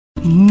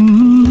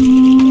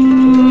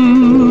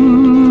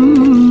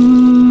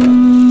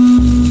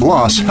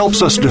Loss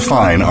helps us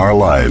define our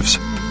lives.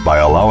 By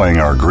allowing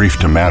our grief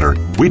to matter,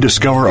 we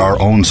discover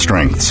our own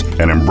strengths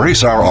and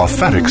embrace our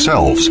authentic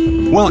selves.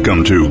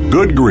 Welcome to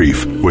Good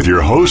Grief with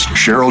your host,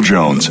 Cheryl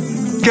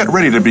Jones. Get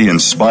ready to be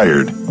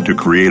inspired to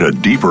create a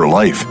deeper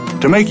life,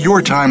 to make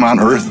your time on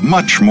earth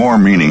much more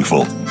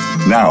meaningful.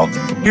 Now,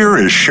 here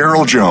is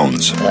Cheryl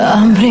Jones.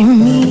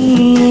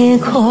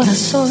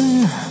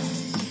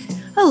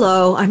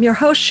 Hello, I'm your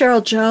host,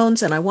 Cheryl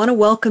Jones, and I want to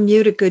welcome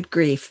you to Good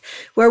Grief,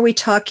 where we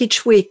talk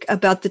each week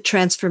about the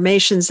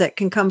transformations that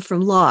can come from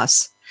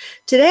loss.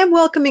 Today, I'm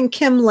welcoming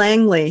Kim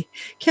Langley.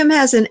 Kim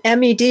has an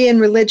MEd in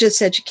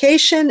religious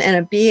education and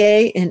a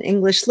BA in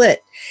English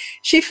Lit.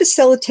 She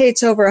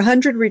facilitates over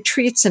 100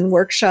 retreats and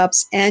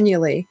workshops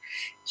annually.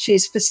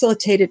 She's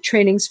facilitated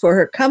trainings for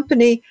her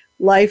company,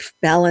 Life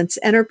Balance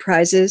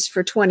Enterprises,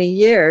 for 20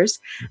 years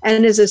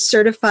and is a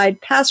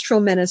certified pastoral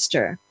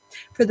minister.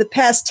 For the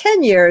past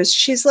 10 years,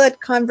 she's led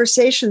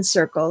conversation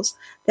circles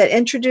that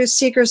introduce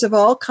seekers of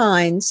all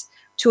kinds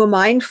to a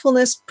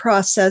mindfulness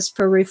process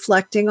for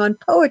reflecting on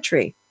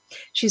poetry.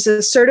 She's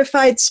a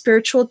certified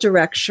spiritual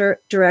director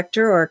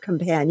or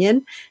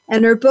companion,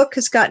 and her book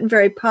has gotten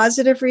very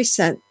positive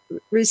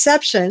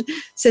reception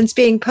since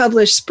being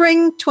published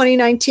spring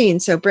 2019,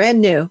 so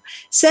brand new.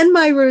 Send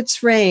My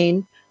Roots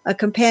Rain, A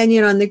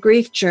Companion on the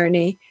Grief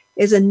Journey,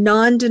 is a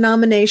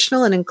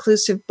non-denominational and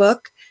inclusive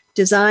book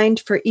designed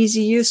for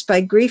easy use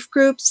by grief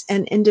groups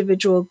and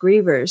individual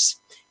grievers.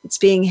 It's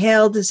being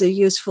hailed as a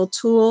useful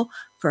tool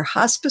for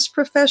hospice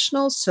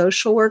professionals,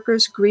 social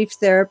workers, grief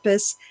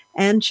therapists,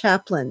 and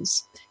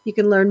chaplains. You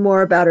can learn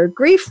more about her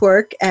grief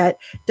work at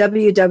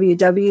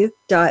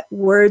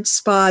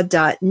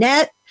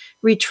www.wordspa.net,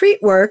 retreat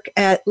work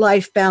at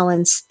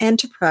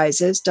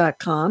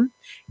lifebalanceenterprises.com,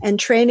 and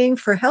training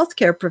for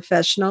healthcare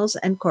professionals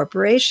and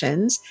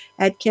corporations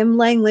at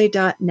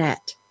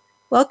kimlangley.net.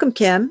 Welcome,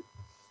 Kim.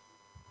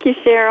 Thank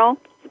you, Cheryl.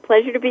 It's a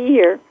pleasure to be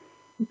here.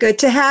 Good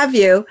to have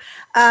you.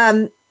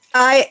 I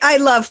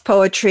love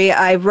poetry.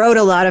 I wrote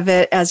a lot of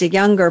it as a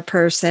younger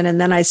person,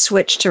 and then I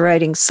switched to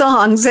writing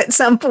songs at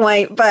some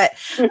point. But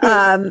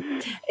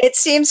it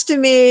seems to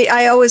me,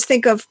 I always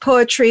think of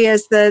poetry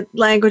as the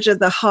language of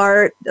the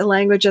heart, the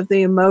language of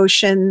the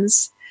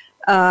emotions,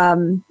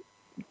 kind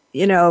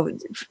of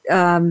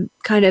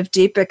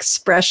deep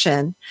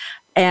expression.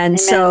 And Amen.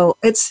 So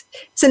it's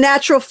a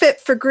natural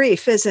fit for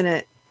grief, isn't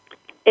it?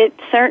 It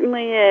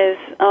certainly is.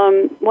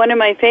 One of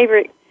my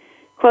favorite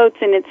quotes,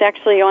 and it's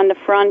actually on the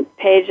front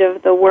page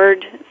of the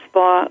Word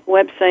Spa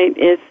website,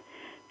 is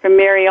from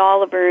Mary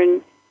Oliver,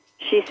 and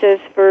she says,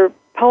 "For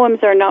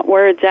poems are not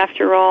words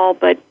after all,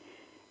 but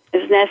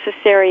as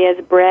necessary as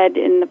bread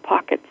in the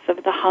pockets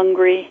of the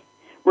hungry,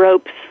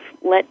 ropes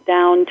let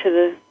down to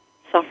the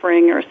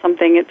suffering," or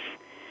something.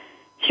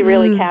 She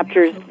really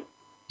captures.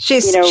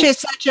 She's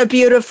such a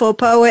beautiful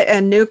poet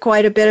and knew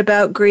quite a bit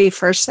about grief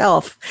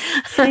herself.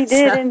 She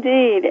did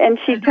indeed, and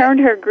she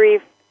turned her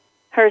grief,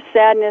 her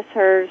sadness,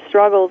 her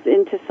struggles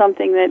into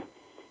something that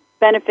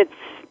benefits,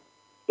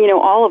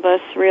 all of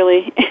us,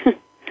 really.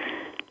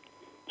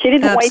 She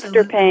didn't waste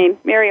her pain.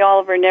 Mary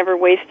Oliver never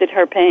wasted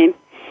her pain.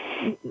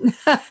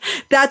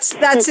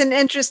 That's an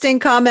interesting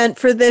comment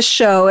for this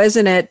show,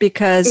 isn't it?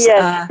 Because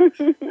yes.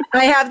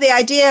 I have the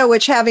idea,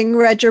 which having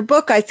read your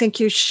book, I think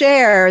you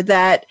share,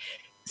 that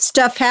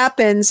stuff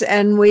happens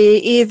and we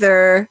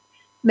either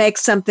make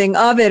something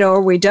of it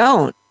or we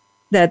don't.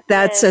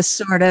 That's a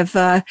sort of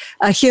a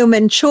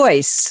human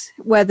choice,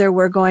 whether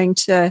we're going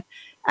to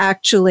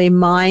actually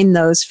mine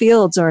those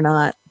fields or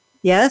not.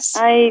 Yes?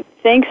 I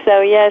think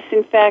so, yes.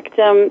 In fact,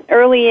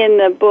 early in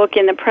the book,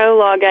 in the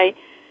prologue, I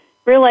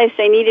realized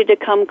I needed to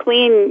come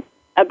clean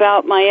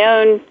about my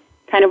own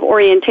kind of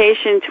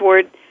orientation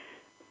toward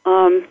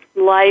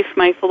life,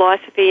 my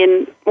philosophy.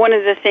 And one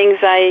of the things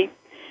I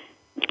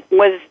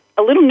was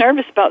a little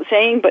nervous about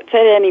saying, but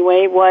said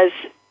anyway, was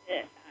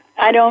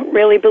I don't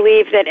really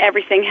believe that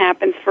everything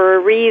happens for a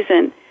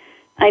reason.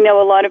 I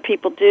know a lot of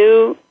people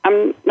do.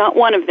 I'm not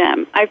one of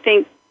them. I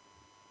think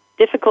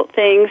difficult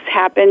things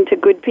happen to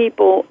good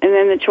people, and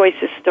then the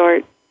choices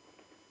start.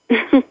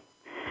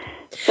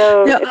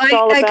 So it's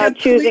all about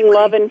choosing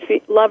love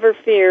or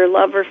fear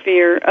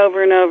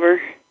over and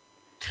over.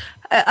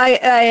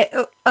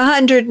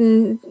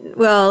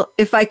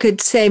 If I could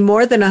say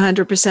more than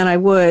 100%, I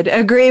would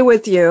agree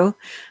with you.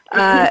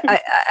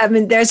 I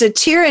mean, there's a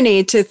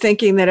tyranny to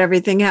thinking that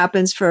everything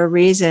happens for a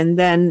reason.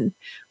 Then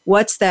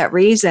what's that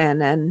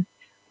reason? And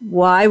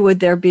why would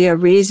there be a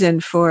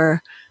reason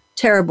for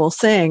terrible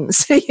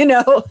things?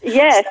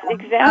 Yes,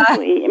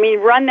 exactly. I mean,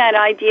 run that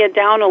idea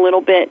down a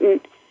little bit,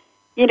 and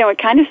it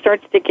kind of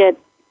starts to get,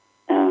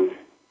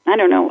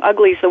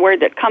 ugly is the word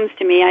that comes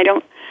to me. I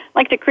don't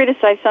like to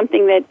criticize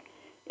something that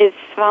is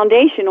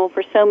foundational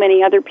for so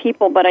many other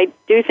people, but I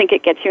do think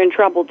it gets you in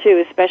trouble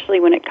too, especially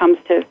when it comes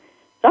to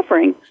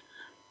suffering.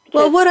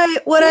 Well, what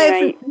I've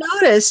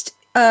noticed,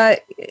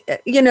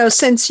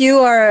 since you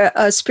are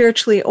a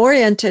spiritually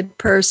oriented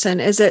person,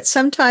 is that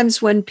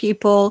sometimes when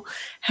people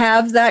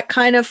have that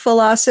kind of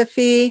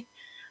philosophy,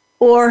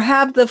 or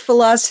have the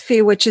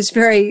philosophy, which is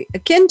very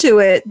akin to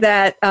it,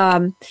 that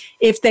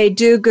if they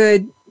do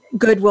good,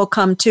 good will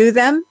come to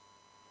them.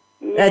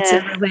 Yes. That's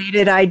a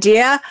related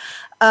idea.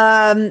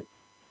 Then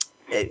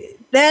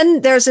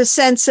there's a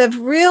sense of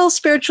real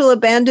spiritual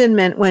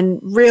abandonment when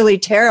really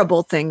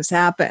terrible things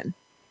happen.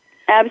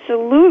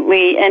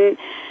 Absolutely. And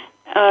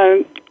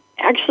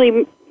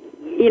actually,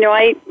 you know,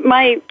 I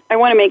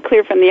want to make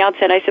clear from the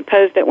outset, I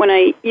suppose, that when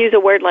I use a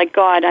word like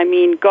God, I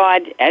mean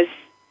God as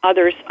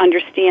others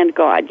understand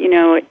God. You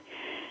know,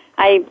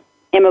 I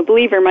am a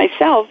believer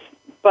myself,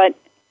 but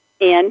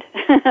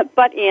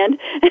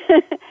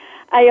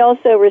I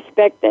also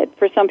respect that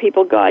for some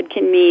people God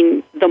can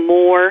mean the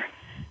more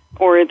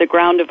or the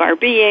ground of our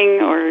being,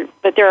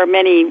 but there are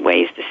many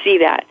ways to see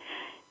that.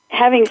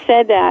 Having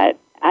said that,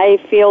 I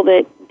feel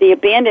that the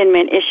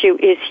abandonment issue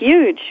is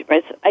huge.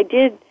 I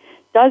did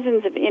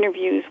dozens of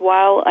interviews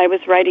while I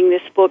was writing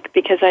this book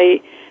because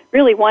I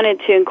really wanted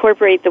to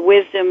incorporate the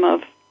wisdom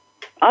of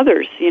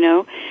others, you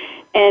know.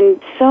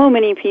 And so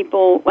many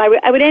people,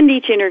 I would end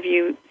each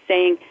interview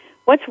saying,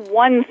 what's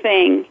one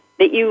thing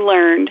that you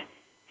learned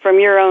from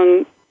your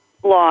own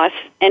loss,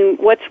 and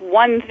what's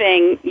one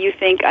thing you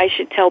think I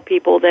should tell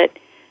people that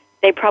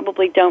they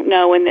probably don't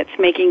know and that's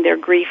making their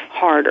grief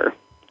harder?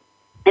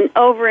 And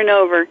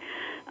over,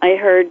 I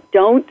heard,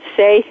 don't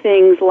say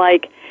things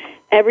like,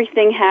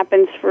 everything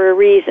happens for a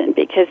reason,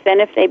 because then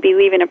if they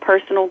believe in a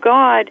personal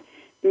God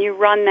and you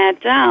run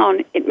that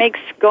down, it makes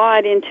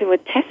God into a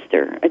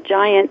tester, a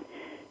giant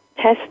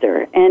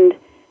tester, and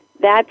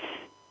that's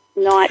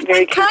not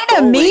very kind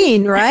of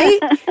mean, right?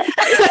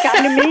 It's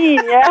kind of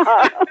mean,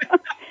 yeah.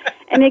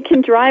 And it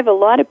can drive a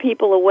lot of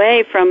people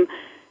away from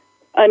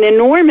an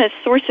enormous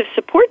source of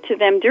support to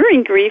them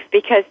during grief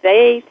because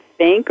they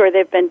think, or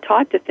they've been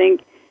taught to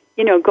think,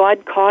 you know,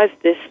 God caused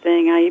this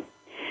thing.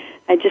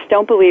 I just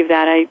don't believe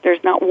that.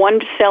 There's not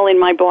one cell in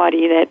my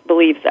body that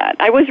believes that.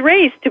 I was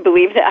raised to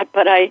believe that,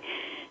 but I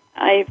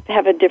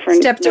have a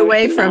different stepped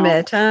away from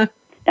it, huh?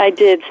 I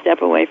did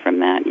step away from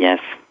that, yes.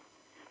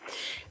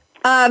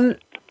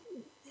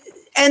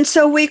 And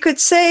so we could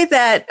say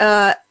that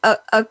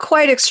a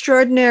quite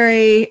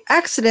extraordinary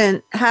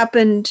accident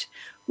happened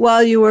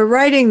while you were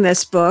writing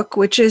this book,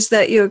 which is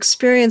that you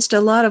experienced a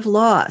lot of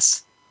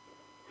loss.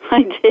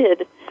 I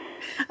did.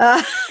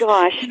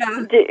 Gosh.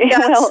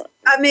 Yes. Well,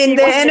 I mean,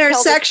 the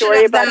intersection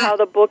of about how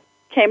the book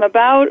came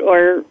about,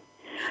 or?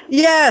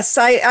 Yes,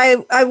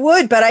 I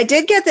would, but I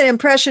did get the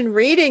impression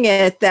reading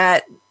it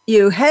that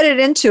you headed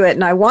into it,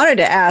 and I wanted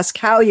to ask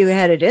how you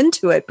headed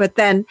into it, but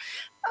then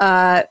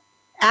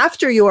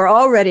after you were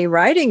already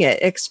writing it,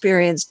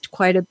 experienced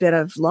quite a bit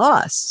of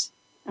loss.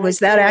 Was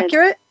that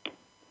accurate?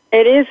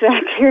 It is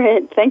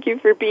accurate. Thank you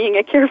for being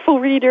a careful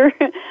reader.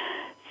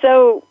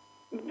 So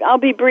I'll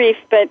be brief,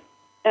 but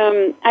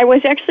I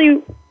was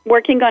actually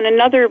working on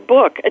another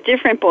book, a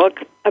different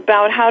book,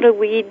 about how to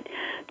lead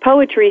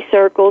poetry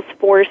circles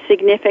for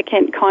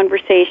significant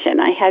conversation.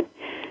 I had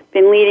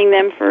been leading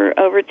them for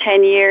over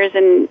 10 years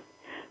and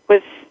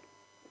was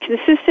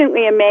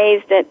consistently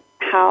amazed at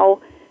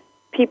how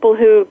people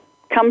who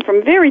come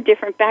from very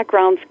different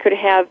backgrounds could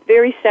have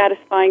very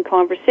satisfying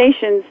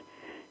conversations,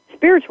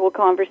 spiritual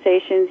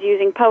conversations,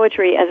 using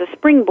poetry as a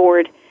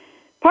springboard,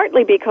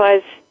 partly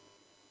because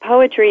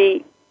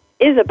poetry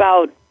is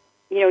about,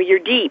 you know, your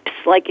deeps,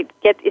 like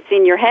it's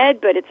in your head,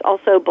 but it's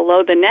also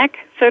below the neck,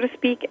 so to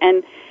speak,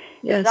 and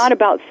It's not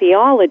about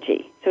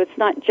theology, so it's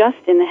not just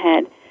in the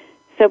head.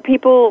 So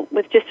people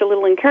with just a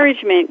little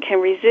encouragement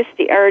can resist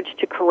the urge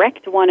to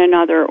correct one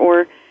another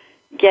or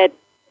get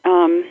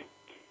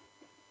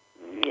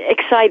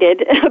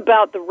excited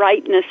about the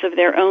rightness of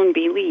their own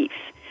beliefs.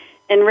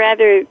 And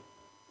rather,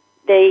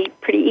 they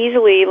pretty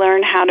easily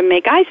learn how to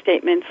make I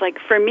statements like,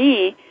 for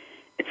me,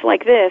 it's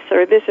like this,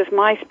 or this is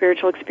my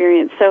spiritual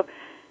experience. So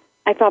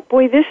I thought,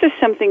 boy, this is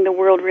something the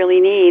world really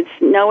needs,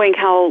 knowing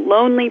how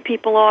lonely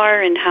people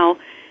are and how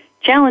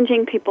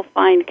challenging people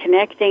find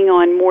connecting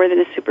on more than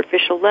a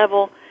superficial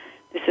level.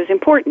 This is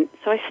important.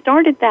 So I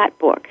started that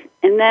book.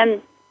 And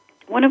then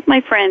one of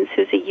my friends,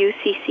 who's a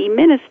UCC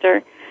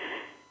minister,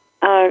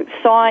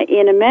 saw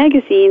in a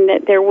magazine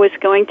that there was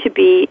going to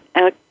be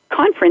a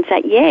conference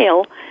at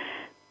Yale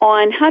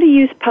on how to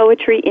use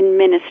poetry in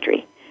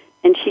ministry.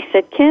 And she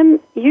said, Kim,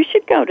 you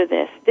should go to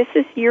this. This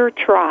is your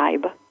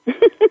tribe.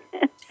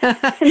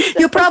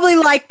 You probably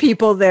like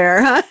people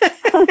there, huh?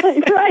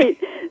 Right.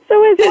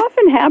 So as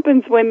often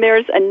happens when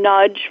there's a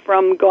nudge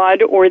from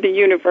God or the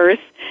universe,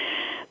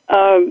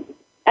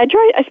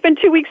 I spent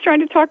 2 weeks trying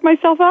to talk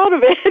myself out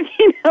of it.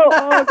 Oh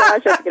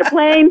gosh, I have to get a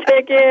plane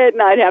ticket,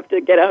 and I'd have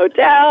to get a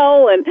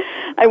hotel, and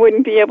I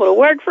wouldn't be able to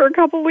work for a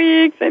couple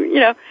weeks,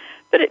 and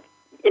but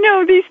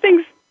these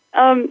things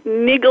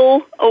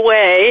niggle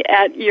away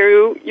at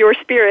your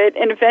spirit,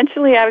 and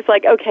eventually I was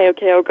like, okay,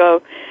 I'll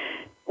go.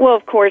 Well,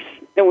 of course,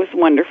 it was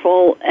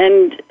wonderful,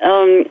 and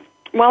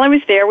while I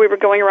was there, we were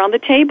going around the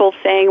table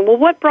saying, well,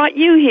 what brought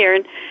you here?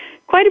 And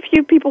quite a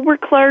few people were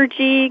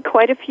clergy,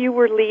 quite a few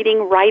were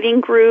leading writing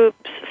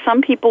groups,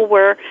 some people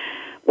were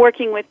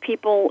working with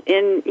people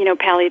in,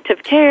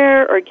 palliative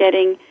care or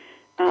getting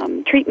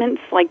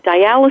treatments like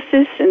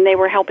dialysis, and they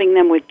were helping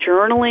them with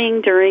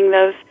journaling during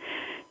those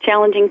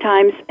challenging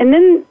times. And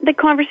then the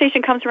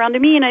conversation comes around to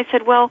me, and I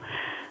said, well,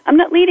 I'm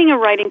not leading a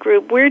writing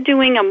group. We're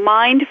doing a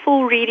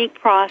mindful reading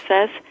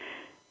process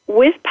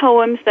with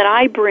poems that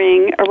I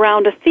bring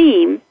around a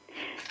theme.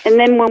 And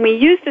then when we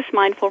use this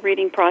mindful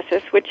reading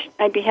process, which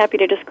I'd be happy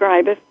to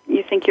describe if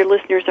you think your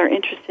listeners are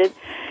interested,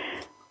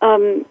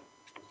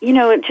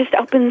 it just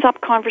opens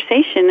up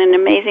conversation in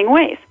amazing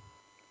ways.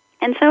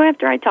 And so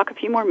after I talk a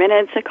few more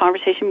minutes, the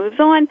conversation moves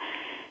on,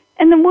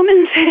 and the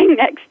woman sitting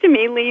next to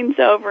me leans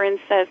over and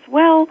says,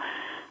 well,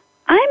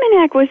 I'm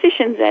an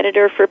acquisitions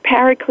editor for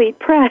Paraclete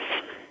Press,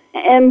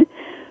 and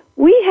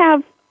we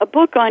have a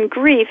book on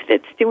grief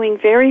that's doing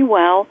very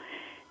well,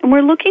 and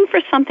we're looking for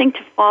something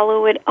to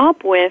follow it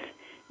up with.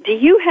 Do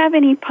you have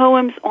any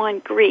poems on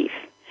grief?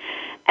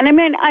 And I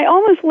mean, I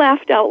almost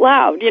laughed out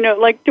loud,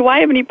 like, do I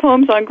have any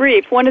poems on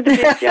grief? One of the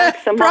big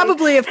jokes among...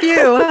 Probably a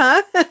few,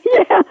 huh?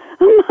 Yeah,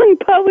 among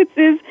poets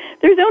is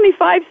there's only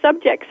 5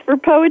 subjects for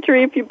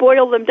poetry if you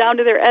boil them down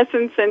to their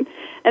essence,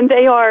 and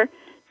they are,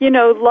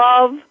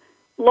 love,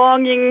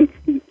 longing,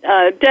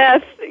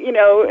 death,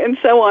 and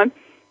so on.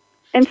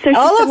 And so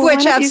all of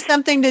which have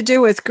something to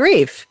do with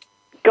grief.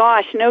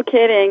 Gosh, no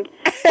kidding.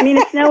 I mean,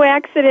 it's no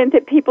accident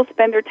that people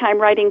spend their time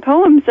writing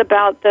poems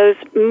about those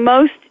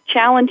most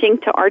challenging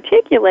to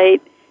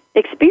articulate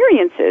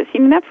experiences.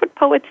 That's what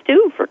poets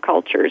do for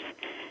cultures.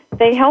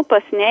 They help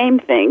us name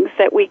things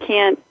that we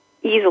can't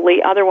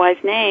easily otherwise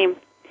name.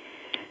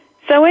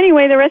 So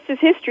anyway, the rest is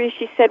history.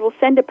 She said, well,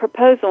 send a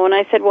proposal. And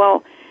I said,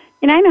 well,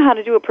 I know how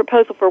to do a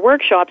proposal for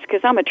workshops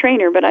because I'm a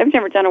trainer, but I've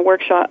never done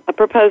a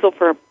proposal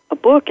for a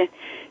book. And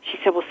she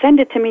said, well, send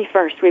it to me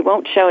first. We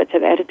won't show it to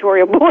the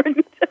editorial board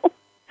until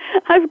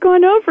I've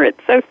gone over it.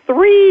 So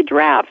 3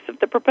 drafts of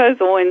the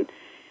proposal, and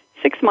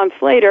 6 months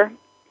later,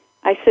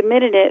 I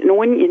submitted it, and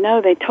wouldn't you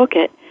know, they took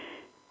it.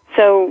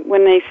 So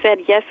when they said,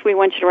 yes, we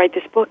want you to write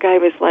this book, I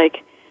was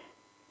like,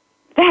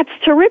 that's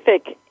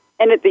terrific.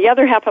 And the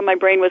other half of my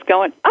brain was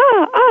going,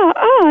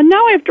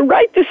 now I have to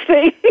write this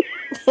thing.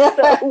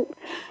 So,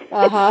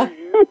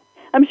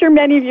 I'm sure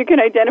many of you can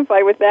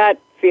identify with that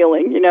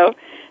feeling, the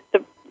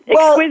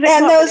exquisite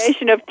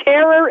combination of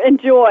terror and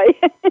joy.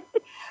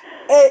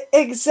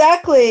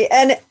 Exactly.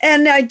 And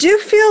I do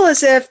feel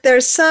as if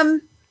there's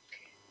some,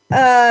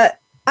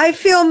 I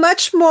feel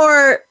much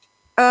more,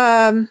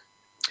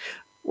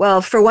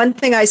 for one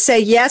thing, I say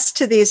yes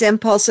to these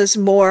impulses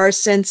more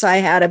since I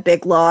had a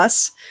big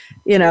loss,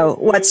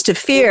 what's to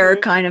fear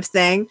kind of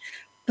thing.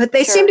 But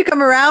they seem to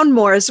come around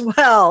more as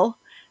well.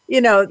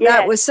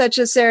 That was such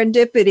a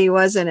serendipity,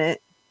 wasn't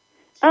it?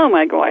 Oh,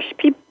 my gosh.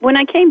 When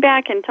I came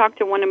back and talked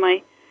to one of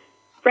my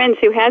friends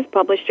who has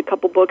published a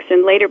couple books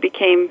and later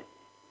became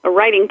a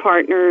writing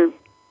partner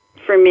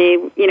for me,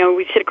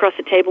 we sit across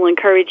the table and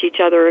encourage each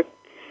other a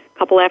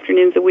couple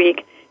afternoons a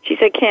week. She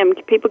said, Kim,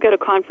 people go to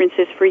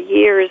conferences for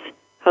years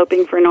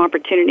hoping for an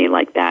opportunity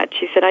like that.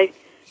 She said, I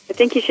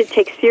think you should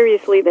take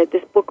seriously that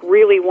this book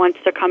really wants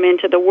to come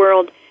into the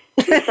world,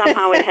 and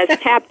somehow it has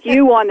tapped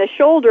you on the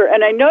shoulder.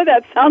 And I know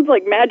that sounds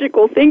like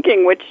magical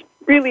thinking, which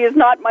really is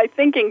not my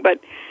thinking, but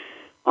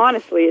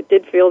honestly, it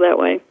did feel that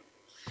way.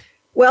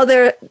 Well,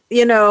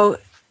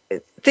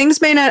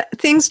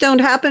 things don't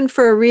happen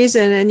for a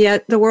reason, and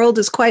yet the world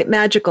is quite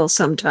magical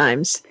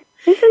sometimes.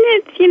 Isn't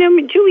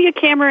it? Julia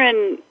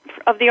Cameron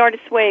of The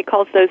Artist's Way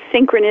calls those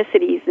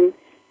synchronicities, and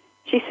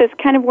she says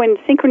kind of when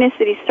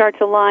synchronicities start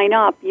to line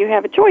up, you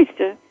have a choice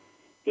to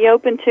be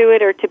open to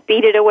it or to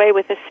beat it away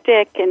with a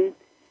stick, and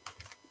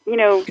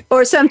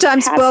or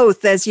sometimes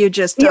both, as you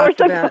just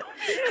talked about.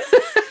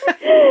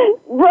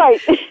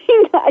 Right.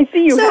 I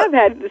see you have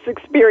had this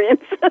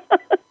experience.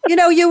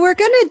 You were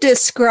going to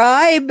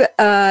describe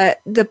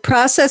the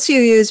process you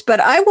use, but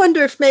I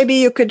wonder if maybe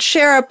you could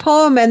share a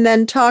poem and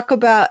then talk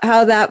about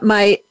how that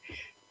might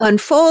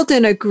unfold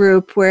in a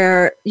group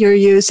where you're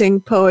using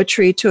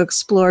poetry to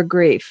explore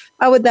grief.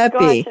 How would that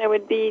be? I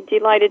would be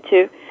delighted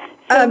to.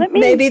 So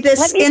maybe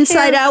this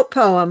Inside Out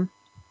poem.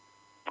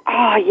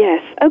 Oh,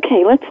 yes.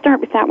 Okay, let's start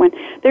with that one.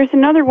 There's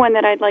another one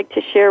that I'd like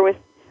to share with,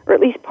 or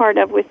at least part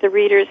of, with the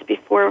readers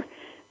before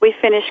we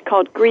finish,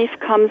 called Grief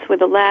Comes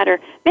with a Ladder.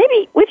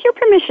 Maybe, with your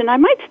permission, I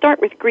might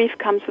start with Grief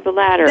Comes with a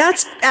Ladder.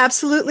 That's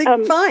absolutely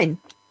fine.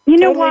 You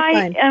know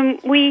why?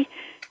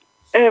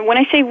 When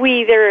I say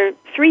we, there are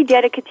 3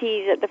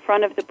 dedicatees at the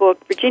front of the book: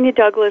 Virginia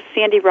Douglas,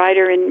 Sandy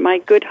Ryder, and my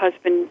good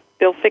husband,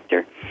 Bill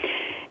Fichter.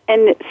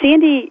 And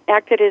Sandy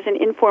acted as an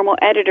informal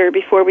editor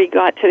before we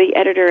got to the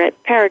editor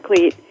at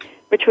Paraclete,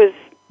 which was,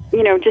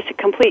 just a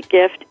complete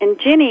gift. And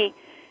Ginny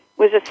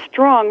was a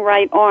strong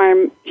right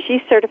arm.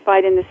 She's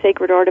certified in the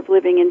sacred art of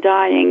living and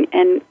dying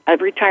and a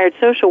retired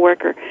social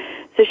worker.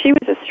 So she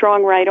was a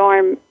strong right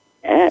arm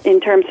in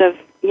terms of,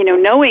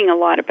 knowing a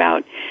lot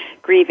about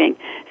grieving.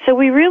 So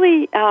we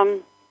really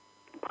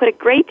put a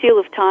great deal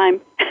of time.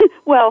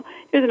 Well,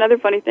 here's another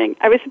funny thing.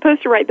 I was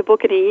supposed to write the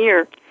book in a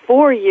year.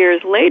 4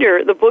 years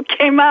later, the book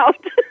came out.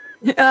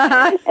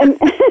 And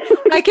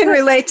I can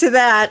relate to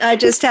that. I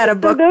just had a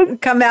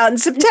book come out in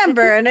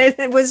September, and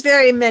it was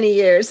very many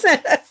years.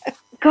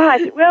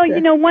 gosh. Well,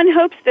 one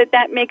hopes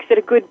that makes it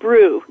a good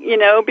brew,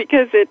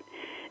 because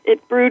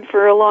it brewed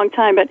for a long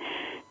time. But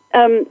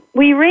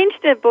we arranged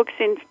the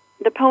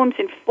poems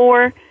in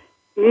 4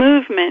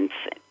 movements,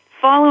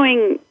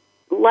 following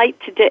light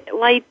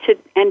to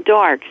and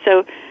dark.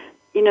 So,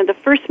 the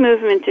first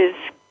movement is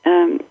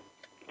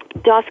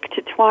dusk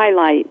to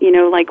twilight.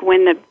 Like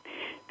when the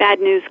bad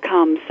news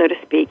comes, so to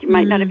speak. You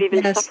might not have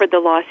even suffered the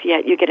loss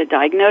yet. You get a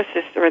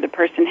diagnosis, or the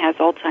person has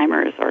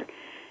Alzheimer's, or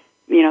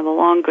the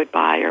long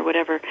goodbye or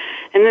whatever.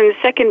 And then the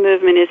second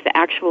movement is the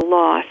actual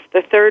loss.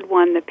 The third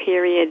one, the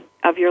period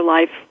of your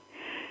life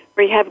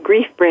where you have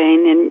grief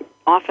brain and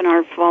often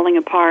are falling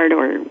apart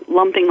or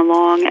lumping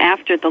along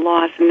after the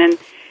loss. And then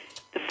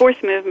the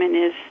fourth movement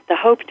is the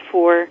hoped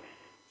for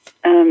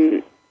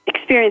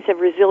experience of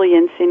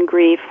resilience in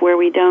grief, where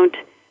we don't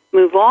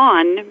move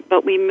on,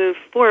 but we move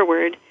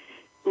forward,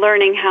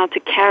 learning how to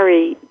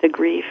carry the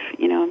grief,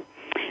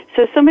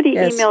 So somebody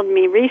emailed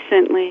me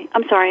recently.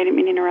 I'm sorry, I didn't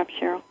mean to interrupt,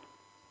 Cheryl.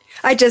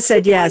 I just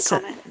said yes.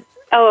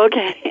 Oh,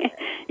 okay.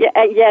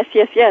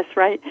 Yes,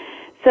 right.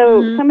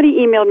 So somebody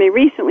emailed me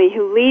recently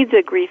who leads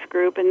a grief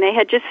group, and they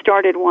had just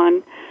started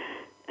one,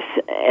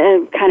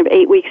 kind of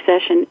 8-week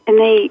session,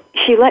 and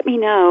she let me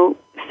know,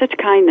 such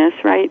kindness,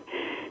 right,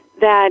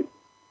 that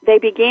they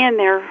began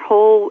their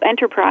whole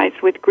enterprise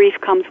with Grief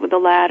Comes with a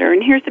Ladder.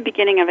 And here's the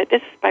beginning of it.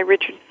 This is by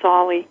Richard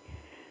Solly.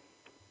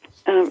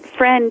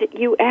 Friend,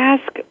 you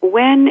ask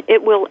when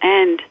it will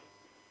end.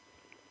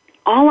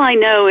 All I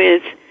know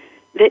is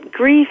that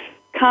grief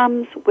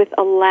comes with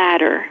a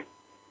ladder,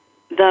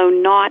 though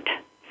not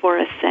for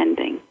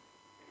ascending.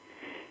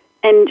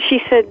 And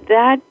she said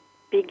that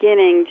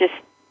beginning just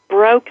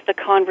broke the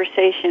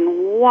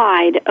conversation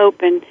wide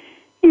open.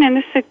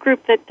 This is a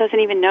group that doesn't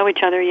even know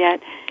each other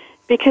yet,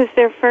 because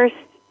their first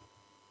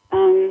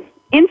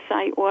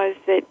insight was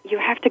that you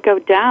have to go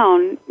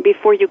down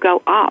before you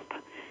go up.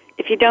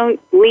 If you don't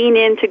lean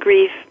into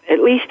grief at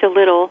least a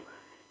little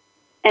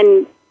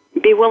and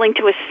be willing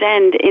to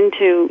ascend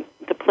into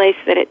the place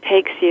that it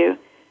takes you,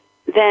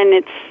 then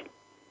it's,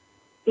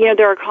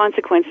 there are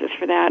consequences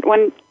for that.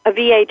 A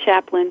VA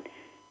chaplain,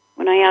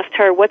 when I asked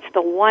her, what's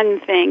the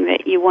one thing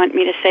that you want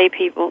me to say to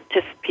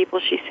people,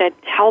 she said,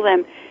 tell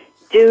them,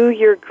 do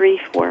your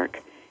grief work.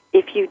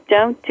 If you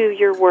don't do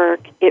your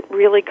work, it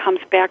really comes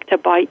back to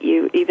bite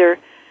you, either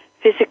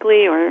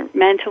physically or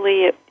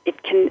mentally.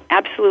 It can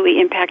absolutely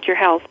impact your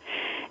health.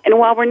 And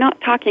while we're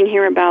not talking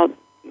here about,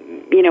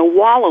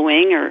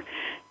 wallowing or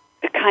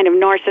a kind of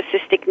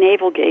narcissistic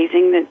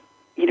navel-gazing that,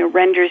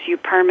 renders you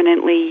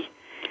permanently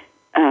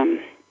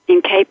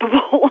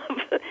incapable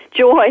of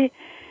joy,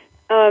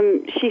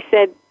 she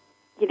said,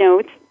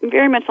 it's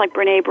very much like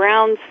Brene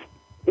Brown's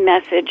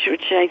message,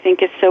 which I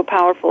think is so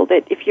powerful,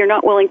 that if you're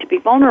not willing to be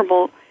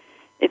vulnerable,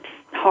 it's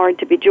hard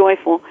to be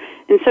joyful.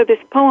 And so this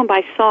poem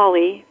by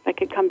Solly, if I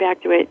could come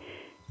back to it,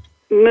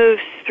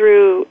 moves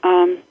through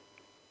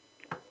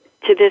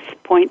to this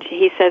point.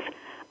 He says,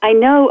 I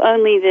know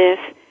only this,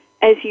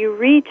 as you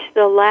reach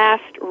the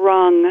last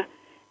rung,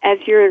 as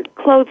your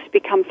clothes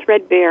become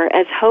threadbare,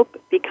 as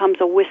hope becomes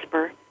a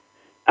whisper,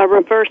 a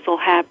reversal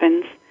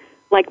happens,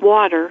 like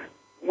water,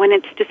 when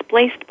it's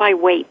displaced by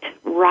weight,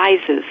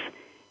 rises,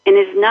 and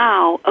is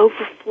now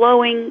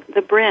overflowing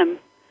the brim.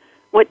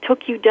 What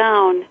took you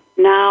down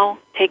now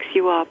takes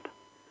you up.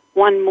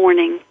 One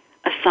morning,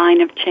 a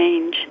sign of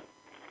change.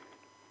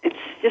 It's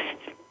just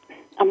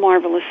a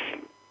marvelous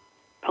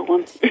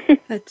poem.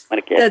 What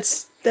a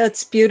gift.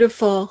 That's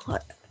beautiful.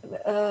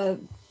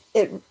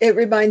 It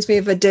reminds me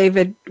of a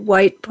David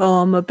White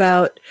poem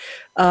about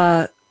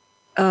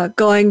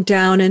going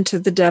down into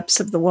the depths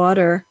of the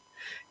water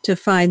to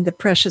find the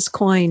precious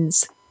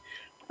coins.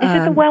 Is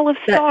it the Well of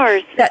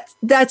Stars?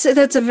 That's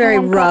a very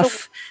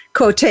rough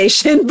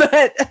quotation,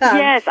 but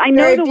yes, I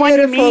know the one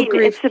you mean.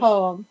 Grief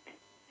poem.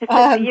 It's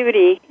a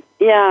beauty.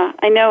 Yeah,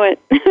 I know it.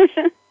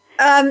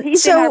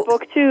 He's in our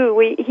book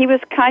too. He was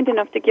kind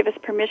enough to give us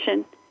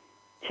permission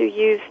to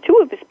use 2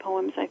 of his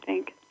poems, I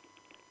think.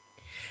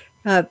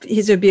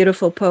 He's a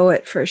beautiful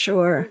poet for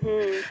sure.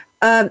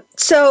 Mm-hmm.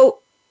 So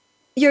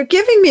you're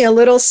giving me a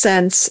little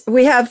sense.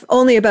 We have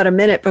only about a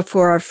minute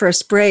before our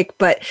first break,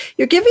 but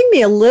you're giving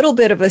me a little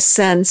bit of a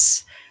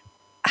sense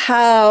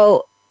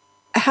how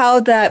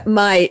that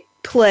might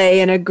play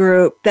in a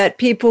group, that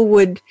people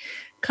would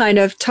kind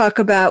of talk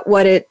about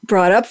what it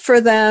brought up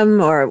for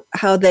them or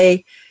how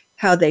they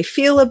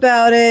feel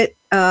about it.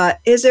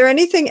 Is there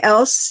anything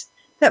else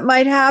that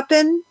might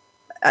happen?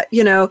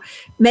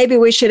 Maybe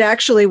we should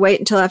actually wait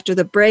until after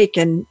the break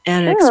and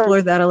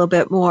explore that a little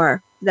bit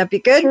more. That'd be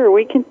good? Sure,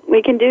 we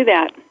can do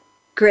that.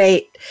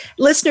 Great.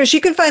 Listeners, you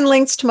can find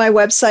links to my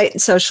website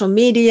and social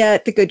media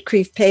at the Good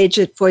Grief page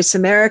at Voice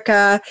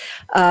America.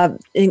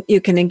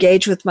 You can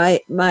engage with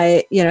my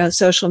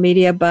social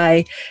media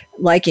by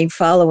liking,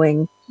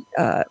 following,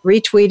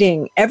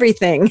 retweeting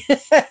everything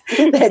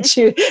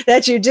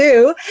that you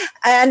do.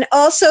 And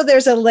also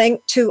there's a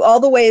link to all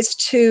the ways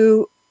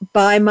to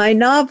buy my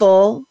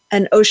novel,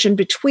 An Ocean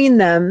Between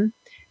Them,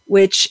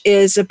 which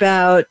is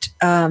about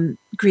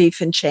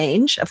grief and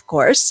change, of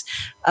course.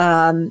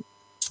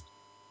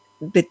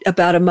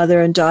 about a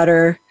mother and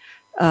daughter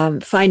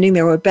finding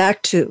their way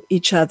back to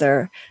each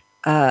other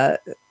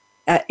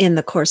in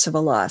the course of a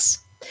loss.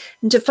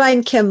 And to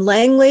find Kim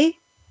Langley,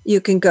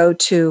 you can go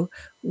to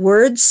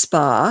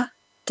wordspa.net.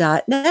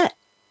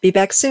 Be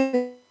back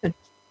soon.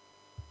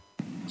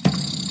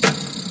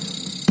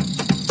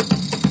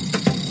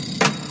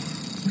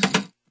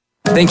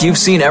 Think you've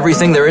seen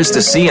everything there is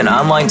to see in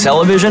online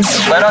television?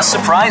 Let us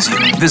surprise you.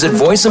 Visit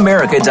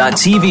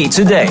voiceamerica.tv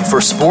today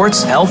for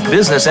sports, health,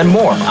 business, and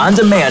more on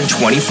demand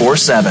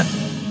 24/7.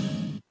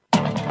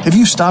 Have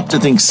you stopped to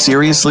think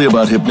seriously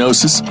about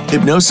hypnosis?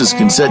 Hypnosis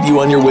can set you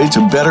on your way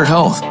to better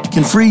health,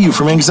 can free you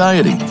from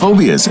anxiety,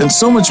 phobias, and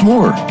so much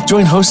more.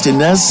 Join host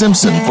Inez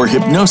Simpson for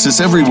Hypnosis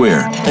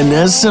Everywhere,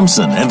 Inez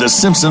Simpson and the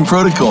Simpson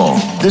Protocol.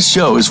 This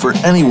show is for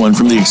anyone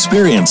from the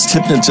experienced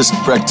hypnotist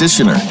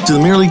practitioner to the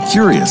merely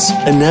curious.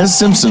 Inez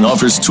Simpson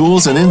offers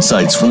tools and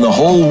insights from the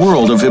whole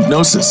world of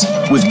hypnosis,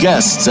 with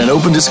guests and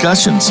open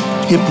discussions.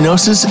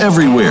 Hypnosis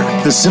Everywhere,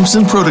 the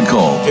Simpson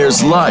Protocol,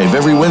 airs live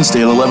every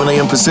Wednesday at 11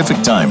 a.m.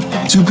 Pacific Time,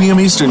 2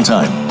 p.m. Eastern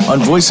Time on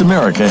Voice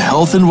America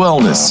Health and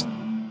Wellness.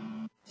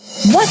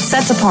 What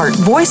sets apart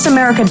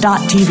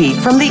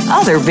VoiceAmerica.tv from the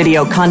other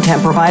video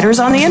content providers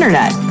on the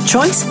Internet?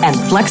 Choice and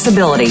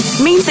flexibility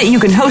means that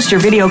you can host your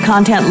video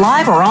content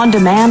live or on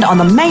demand on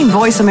the main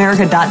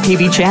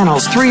VoiceAmerica.tv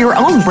channels through your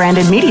own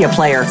branded media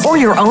player or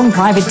your own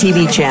private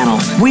TV channel.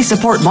 We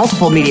support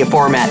multiple media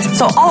formats,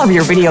 so all of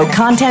your video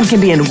content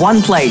can be in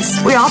one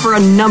place. We offer a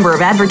number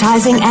of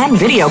advertising and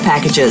video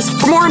packages.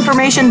 For more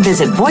information,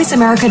 visit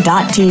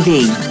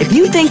VoiceAmerica.tv. If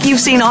you think you've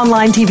seen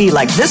online TV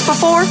like this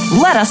before,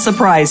 let us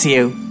surprise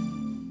you.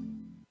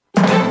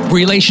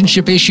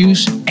 Relationship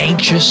issues?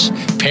 Anxious?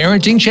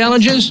 Parenting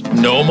challenges?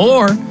 No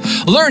more.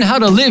 Learn how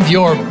to live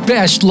your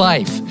best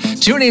life.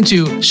 Tune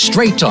into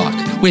Straight Talk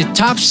with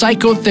top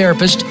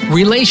psychotherapist,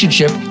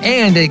 relationship,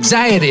 and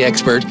anxiety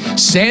expert,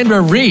 Sandra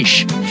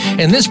Reish.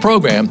 In this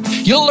program,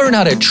 you'll learn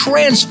how to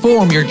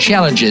transform your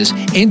challenges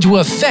into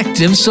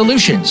effective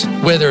solutions,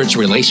 whether it's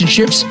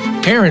relationships,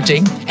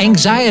 parenting,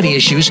 anxiety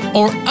issues,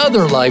 or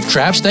other life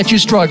traps that you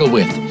struggle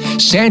with.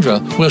 Sandra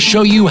will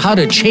show you how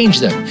to change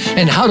them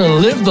and how to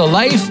live the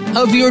life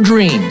of your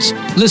dreams.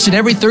 Listen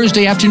every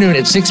Thursday afternoon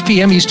at 6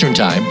 p.m. Eastern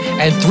Time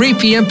and 3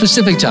 p.m.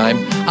 Pacific Time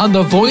on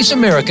the Voice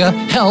America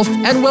Health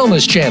and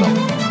Wellness Channel.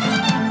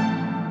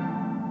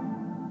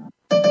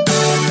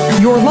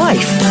 Your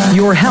life,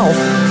 your health,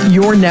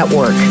 your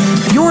network.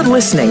 You're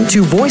listening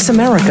to Voice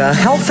America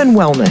Health and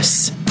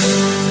Wellness.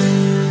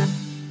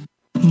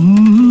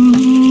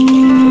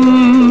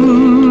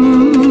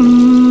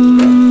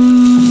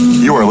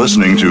 You are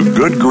listening to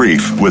Good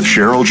Grief with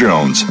Cheryl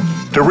Jones.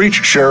 To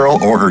reach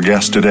Cheryl or her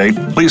guest today,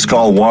 please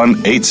call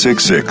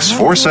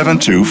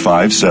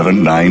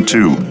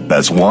 1-866-472-5792.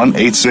 That's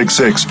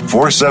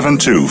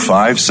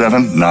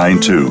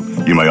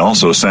 1-866-472-5792. You may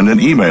also send an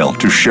email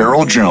to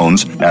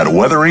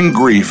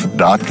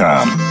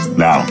CherylJones@weatheringgrief.com.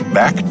 Now,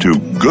 back to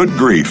Good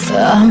Grief.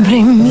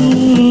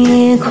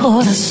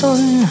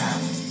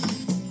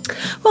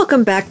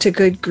 Welcome back to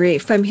Good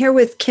Grief. I'm here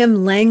with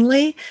Kim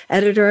Langley,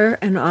 editor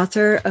and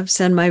author of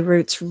Send My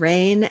Roots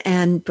Rain.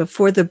 And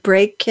before the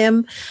break,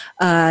 Kim,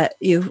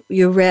 you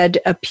read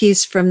a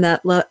piece from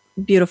that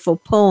beautiful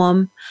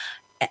poem,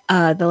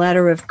 The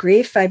Ladder of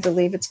Grief, I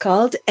believe it's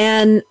called.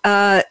 And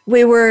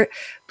we were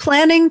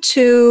planning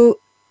to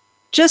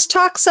just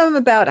talk some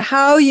about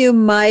how you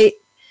might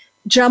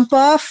jump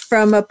off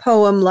from a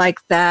poem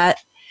like that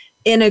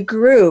in a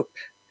group.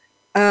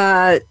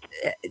 How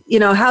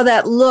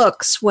that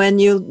looks when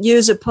you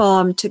use a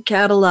poem to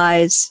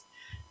catalyze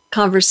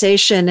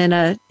conversation in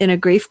a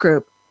grief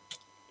group.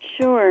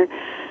 Sure.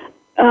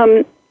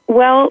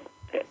 Well,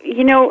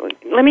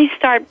 let me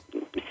start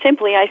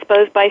simply, I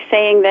suppose, by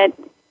saying that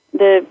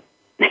this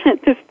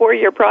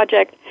 4-year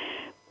project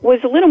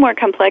was a little more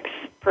complex,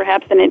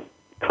 perhaps, than it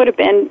could have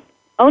been,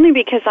 only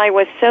because I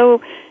was so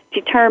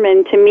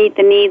determined to meet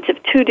the needs of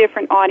two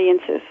different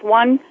audiences.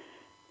 One,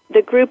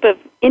 the group of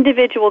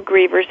individual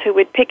grievers who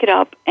would pick it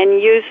up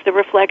and use the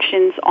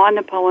reflections on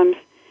the poems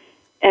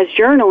as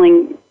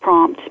journaling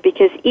prompts,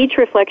 because each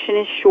reflection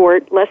is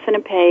short, less than a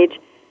page,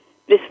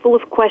 but is full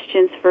of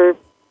questions for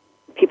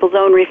people's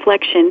own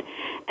reflection.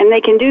 And they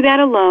can do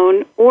that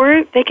alone,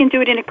 or they can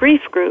do it in a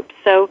grief group.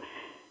 So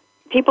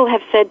people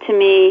have said to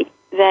me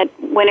that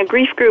when a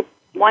grief group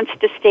wants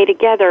to stay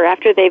together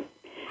after they've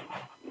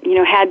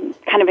had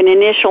kind of an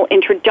initial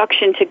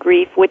introduction to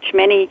grief, which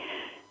many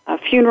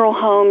funeral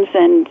homes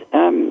and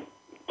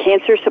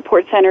cancer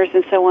support centers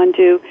and so on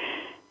do,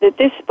 that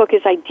this book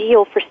is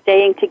ideal for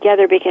staying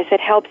together because it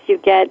helps you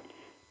get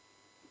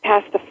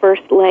past the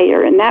first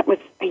layer. And that was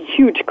a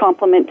huge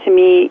compliment to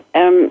me.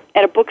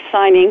 At a book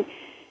signing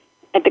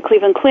at the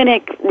Cleveland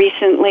Clinic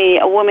recently,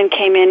 a woman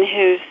came in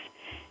who's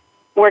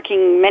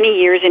working many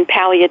years in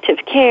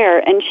palliative care,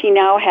 and she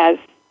now has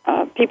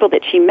people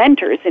that she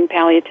mentors in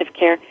palliative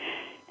care.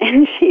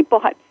 And she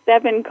bought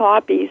 7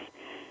 copies,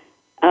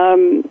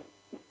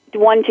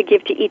 one to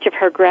give to each of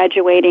her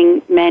graduating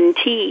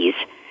mentees,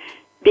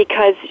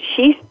 because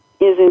she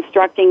is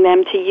instructing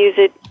them to use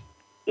it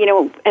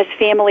as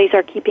families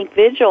are keeping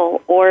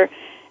vigil or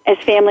as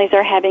families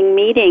are having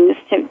meetings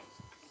to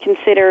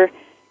consider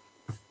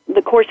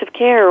the course of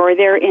care or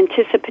their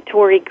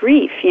anticipatory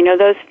grief,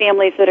 those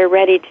families that are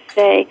ready to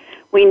say,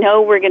 we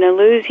know we're going to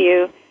lose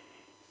you,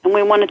 and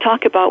we want to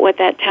talk about what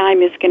that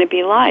time is going to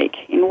be like,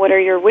 and what are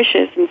your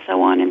wishes, and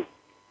so on. And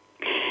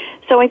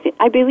so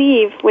I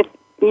believe with,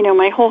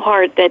 my whole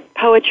heart that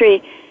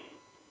poetry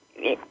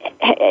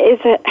has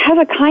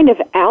a kind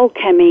of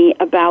alchemy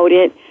about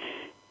it.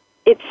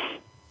 It's,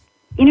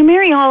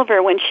 Mary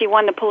Oliver, when she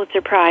won the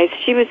Pulitzer Prize,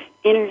 she was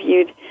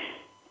interviewed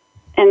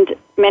and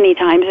many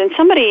times, and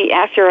somebody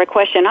asked her a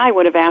question I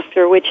would have asked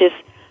her, which is,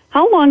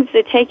 how long does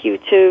it take you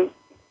to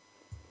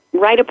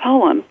write a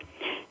poem?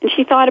 And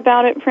she thought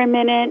about it for a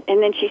minute,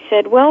 and then she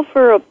said, well,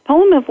 for a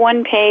poem of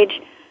one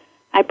page,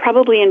 I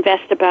probably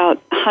invest about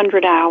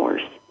 100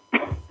 hours.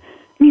 I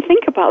mean,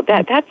 think about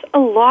that. That's a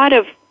lot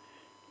of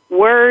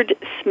word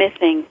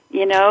smithing,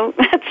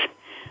 That's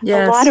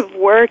Yes. a lot of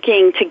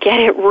working to get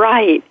it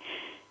right.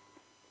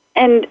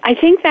 And I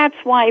think that's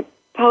why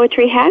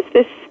poetry has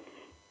this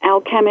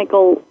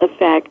alchemical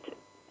effect.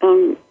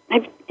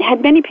 I've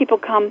had many people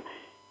come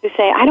who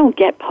say, I don't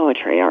get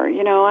poetry, or,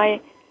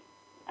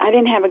 I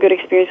didn't have a good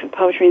experience with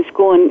poetry in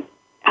school. And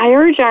I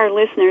urge our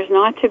listeners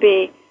not to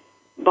be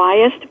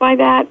biased by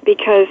that,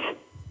 because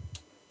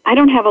I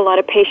don't have a lot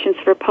of patience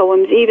for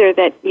poems either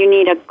that you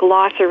need a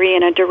glossary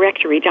and a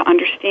directory to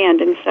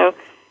understand. And so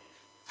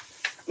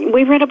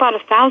we read about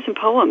 1,000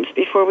 poems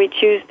before we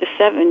choose the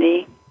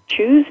 70.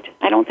 Choosed?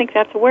 I don't think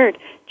that's a word.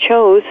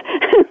 Chose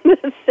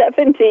the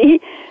 70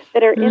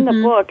 that are in the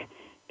book,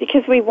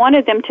 because we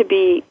wanted them to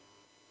be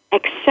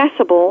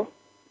accessible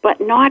but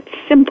not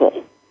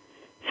simple.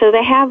 So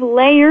they have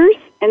layers,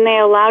 and they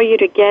allow you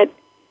to get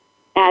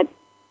at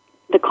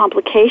the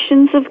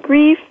complications of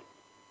grief,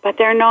 but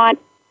they're not,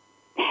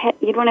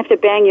 you don't have to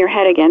bang your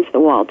head against the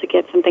wall to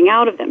get something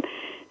out of them.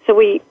 So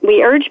we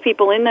urge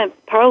people in the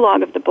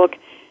prologue of the book,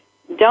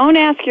 don't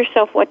ask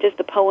yourself, what does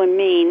the poem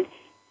mean?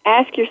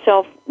 Ask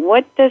yourself,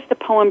 what does the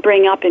poem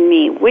bring up in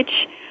me?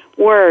 Which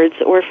words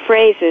or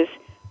phrases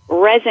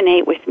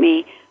resonate with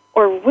me?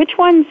 Or which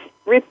ones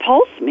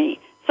repulse me?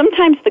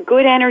 Sometimes the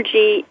good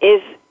energy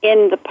is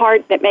in the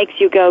part that makes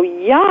you go,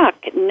 yuck,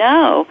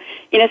 no.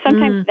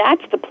 Sometimes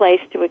that's the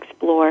place to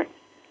explore.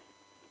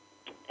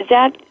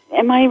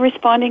 Am I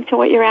responding to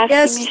what you're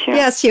asking me, Cheryl?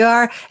 Yes, you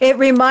are. It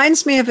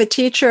reminds me of a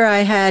teacher I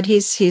had.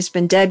 He's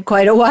been dead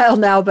quite a while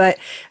now, but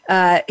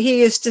he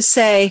used to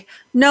say,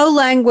 no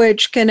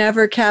language can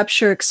ever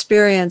capture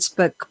experience,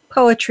 but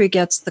poetry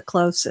gets the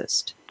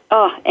closest.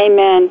 Oh,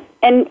 amen.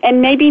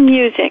 And maybe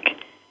music.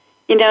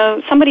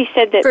 Somebody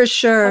said that for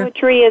sure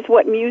poetry is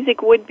what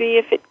music would be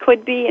if it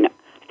could be, and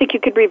I think you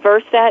could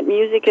reverse that.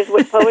 Music is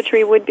what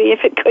poetry would be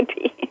if it could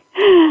be.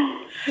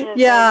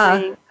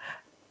 Yes,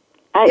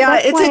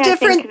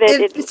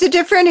 it's a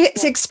different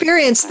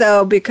experience,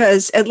 though,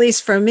 because at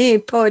least for me,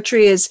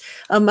 poetry is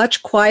a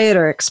much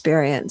quieter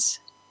experience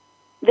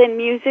than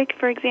music,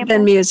 for example.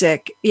 Than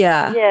music,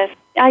 yeah. Yes,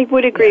 I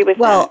would agree with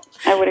that.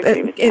 I would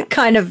agree with that. It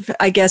kind of,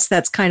 I guess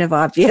that's kind of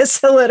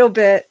obvious a little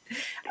bit.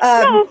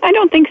 No, I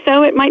don't think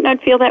so. It might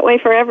not feel that way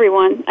for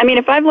everyone. I mean,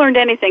 if I've learned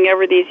anything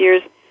over these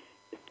years,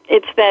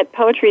 it's that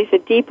poetry is a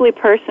deeply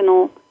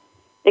personal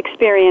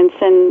experience,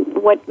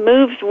 and what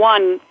moves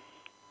one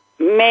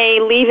may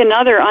leave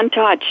another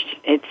untouched.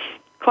 It's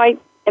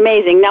quite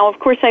amazing. Now, of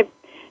course, I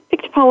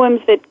picked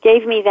poems that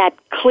gave me that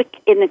click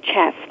in the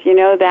chest,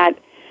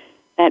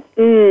 that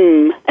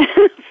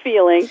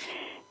feeling.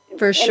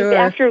 For sure. And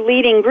after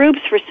leading groups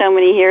for so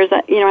many years,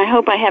 I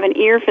hope I have an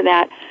ear for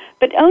that.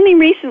 But only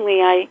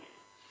recently,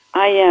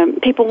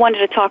 people wanted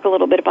to talk a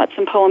little bit about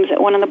some poems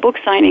at one of the book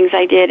signings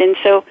I did, and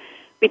so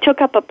we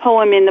took up a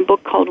poem in the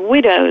book called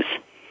Widows,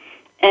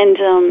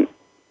 and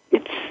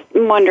it's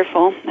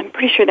wonderful. I'm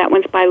pretty sure that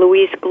one's by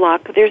Louise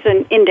Gluck. There's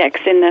an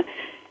index in the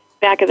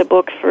back of the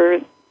book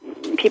for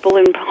people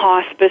in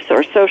hospice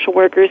or social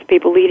workers,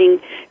 people leading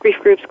grief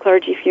groups,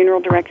 clergy, funeral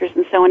directors,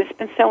 and so on. It's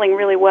been selling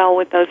really well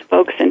with those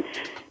folks, and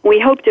we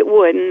hoped it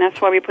would, and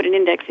that's why we put an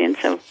index in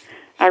so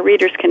our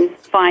readers can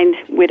find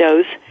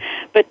Widows.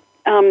 But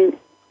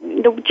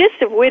the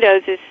gist of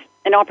Widows is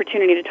an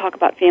opportunity to talk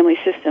about family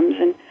systems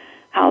and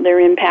how they're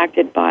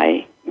impacted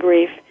by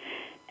grief.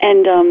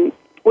 And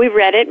we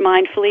read it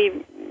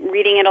mindfully,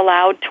 reading it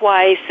aloud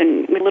twice,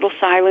 and with a little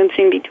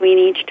silencing between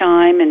each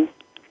time, and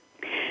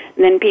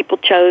then people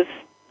chose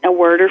a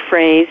word or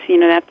phrase.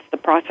 That's the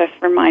process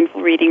for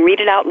mindful reading. Read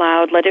it out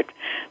loud, let it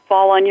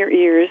fall on your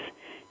ears,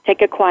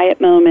 take a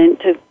quiet moment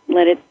to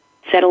let it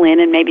settle in,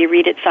 and maybe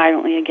read it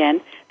silently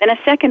again. Then a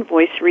second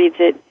voice reads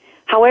it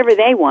however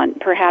they want,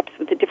 perhaps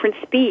with a different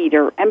speed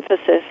or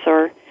emphasis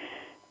or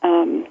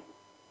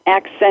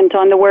accent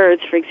on the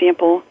words, for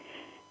example.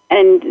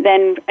 And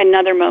then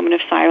another moment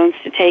of silence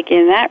to take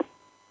in that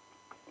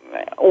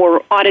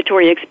or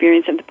auditory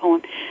experience of the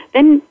poem.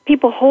 Then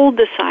people hold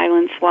the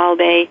silence while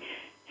they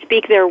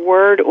speak their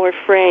word or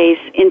phrase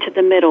into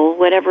the middle,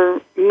 whatever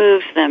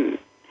moves them.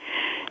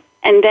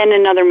 And then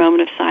another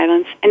moment of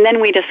silence, and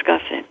then we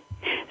discuss it.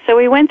 So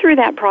we went through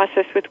that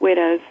process with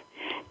Widows,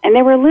 And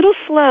they were a little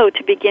slow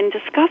to begin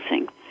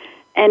discussing.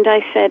 And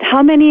I said,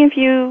 how many of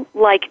you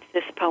liked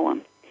this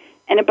poem?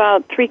 And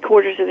about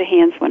 3/4 of the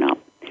hands went up.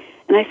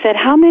 And I said,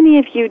 how many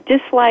of you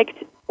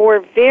disliked or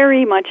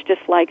very much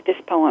disliked this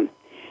poem?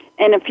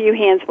 And a few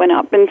hands went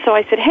up. And so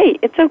I said, hey,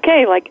 it's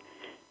okay, like,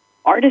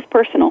 art is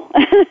personal.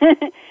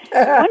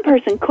 One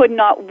person could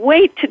not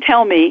wait to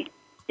tell me,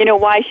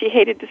 why she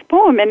hated this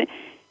poem. And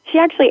she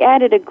actually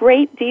added a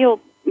great deal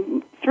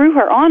through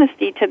her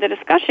honesty to the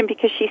discussion,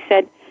 because she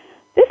said,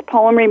 this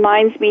poem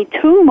reminds me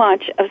too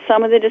much of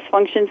some of the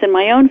dysfunctions in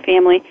my own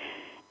family,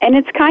 and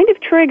it's kind of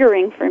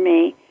triggering for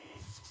me.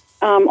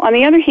 On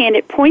the other hand,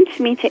 it points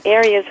me to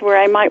areas where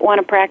I might want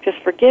to practice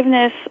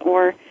forgiveness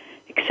or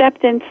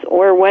acceptance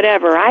or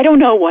whatever. I don't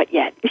know what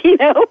yet,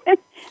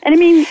 And I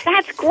mean,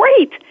 that's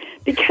great,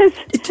 because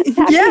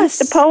that means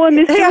the poem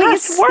is doing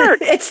its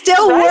work. It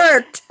still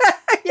worked.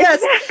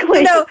 Yes.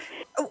 Exactly.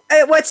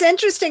 What's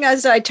interesting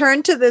is I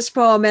turned to this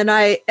poem and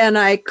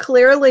I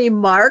clearly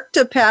marked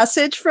a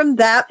passage from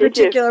that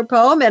particular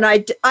poem. And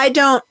I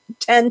don't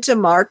tend to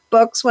mark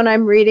books when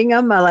I'm reading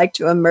them. I like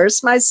to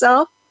immerse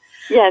myself.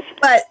 Yes.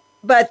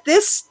 But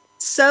this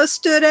so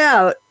stood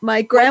out.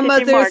 My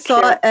grandmother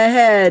thought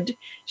ahead.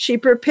 She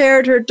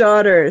prepared her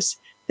daughters.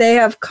 They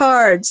have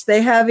cards.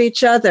 They have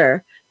each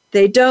other.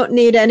 They don't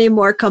need any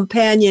more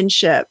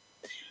companionship.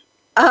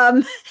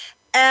 What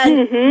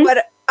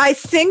I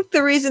think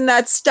the reason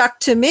that stuck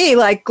to me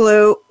like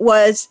glue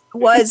was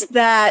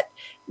that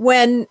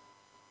when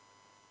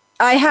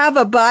I have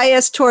a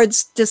bias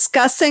towards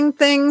discussing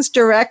things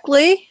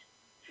directly,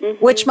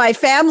 which my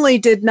family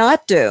did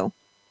not do,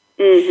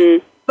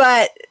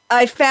 but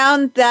I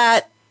found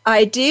that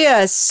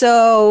idea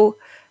so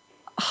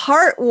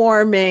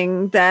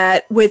heartwarming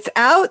that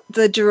without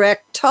the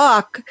direct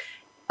talk,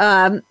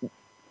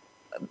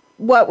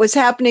 what was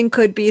happening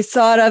could be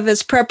thought of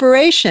as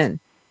preparation.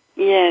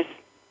 Yes.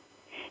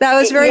 That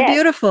was very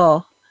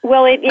beautiful.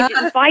 Well, it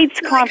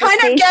invites conversation. I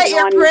kind of get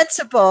your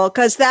principle,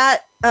 because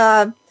that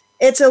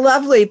it's a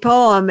lovely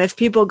poem if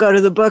people go to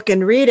the book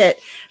and read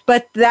it.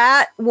 But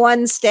that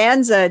one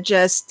stanza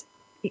just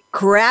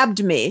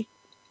grabbed me,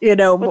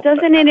 Well,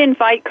 doesn't it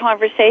invite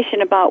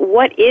conversation about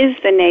what is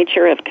the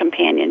nature of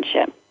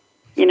companionship?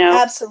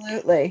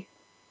 Absolutely.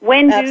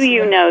 When do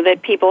you know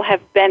that people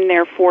have been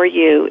there for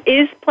you?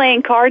 Is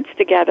playing cards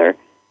together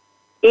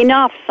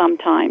enough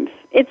sometimes?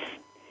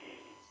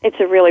 It's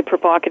a really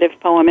provocative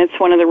poem. It's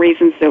one of the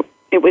reasons that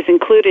it was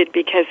included,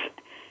 because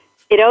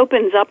it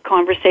opens up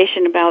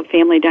conversation about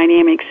family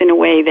dynamics in a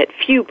way that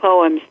few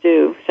poems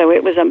do. So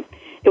it was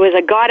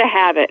a gotta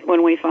have it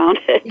when we found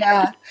it.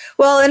 Yeah.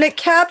 Well, and it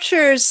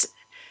captures,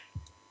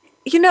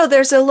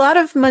 there's a lot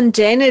of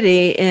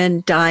mundanity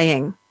in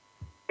dying.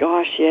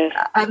 Gosh, yes.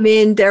 I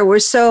mean, there were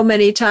so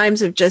many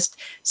times of just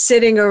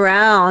sitting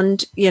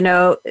around,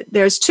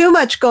 there's too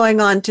much going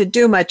on to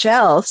do much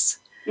else.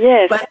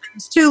 Yes. But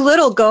there's too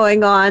little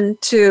going on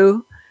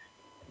to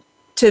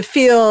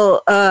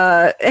feel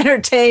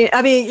entertained.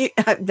 I mean,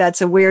 that's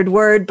a weird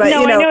word, but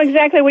I know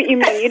exactly what you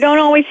mean. You don't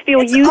always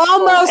feel it's useful.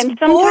 Almost and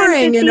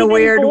boring in a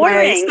weird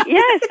way.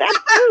 Yes,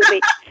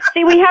 absolutely.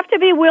 See, we have to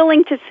be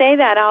willing to say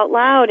that out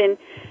loud and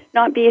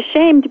not be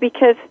ashamed,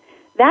 because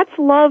that's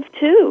love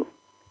too.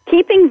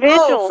 Keeping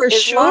vigil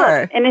is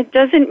love, and it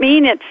doesn't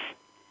mean it's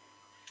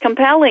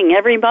compelling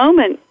every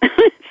moment.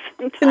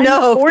 Sometimes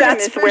boredom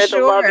is where the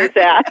love is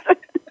at.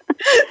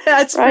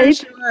 That's right?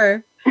 for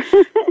sure.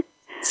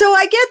 So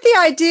I get the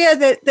idea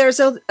that there's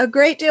a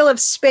great deal of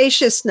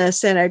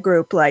spaciousness in a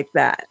group like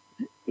that.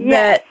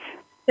 Yes.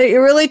 That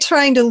you're really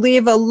trying to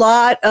leave a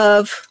lot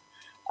of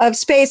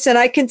space. And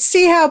I can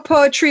see how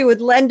poetry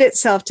would lend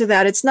itself to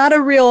that. It's not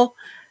a real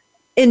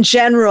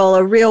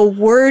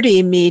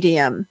wordy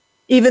medium,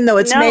 even though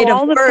it's made of words. No,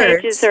 all the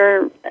pages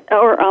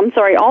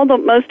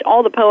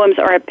all the poems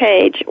are a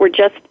page or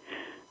just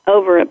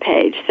over a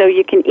page. So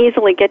you can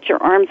easily get your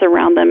arms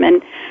around them.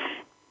 And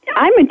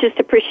I'm just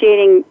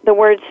appreciating the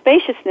word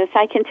spaciousness.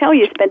 I can tell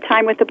you spent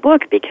time with the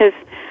book, because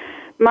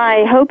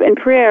my hope and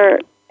prayer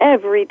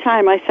every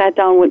time I sat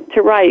down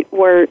to write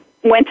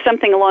went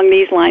something along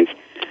these lines.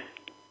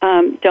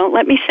 Don't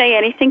let me say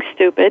anything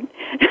stupid.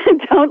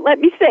 Don't let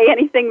me say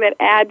anything that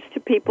adds to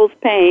people's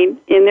pain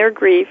in their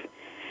grief.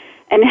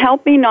 And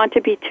help me not to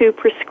be too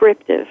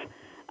prescriptive.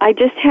 I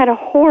just had a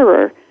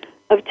horror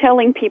of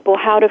telling people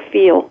how to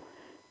feel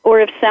or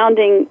of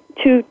sounding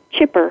too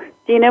chipper.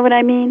 Do you know what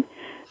I mean?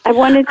 I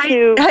wanted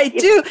to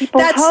give people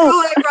That's hope.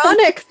 so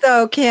ironic,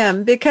 though,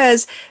 Kim,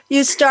 because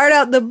you start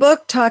out the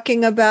book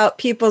talking about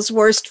people's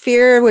worst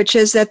fear, which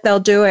is that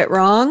they'll do it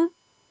wrong.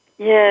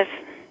 Yes.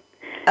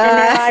 And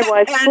there I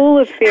was, full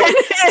of fear.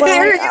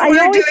 Well, I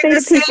always say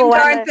to people,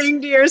 thing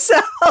to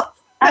yourself.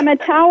 I'm a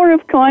tower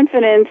of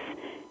confidence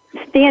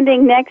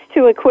standing next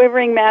to a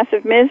quivering mass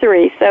of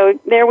misery. So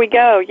there we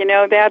go.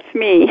 That's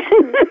me.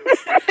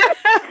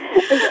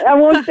 I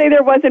won't say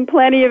there wasn't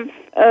plenty of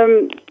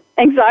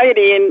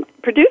anxiety in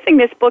producing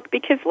this book,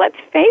 because let's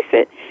face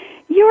it,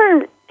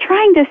 you're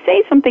trying to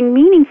say something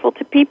meaningful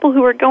to people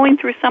who are going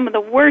through some of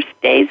the worst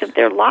days of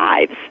their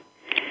lives.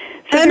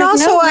 And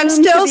also, I'm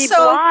still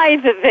so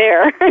blithe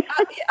there.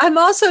 I'm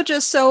also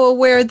just so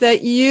aware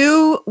that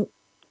you,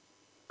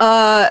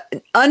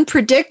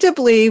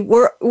 unpredictably,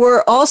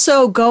 were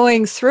also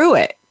going through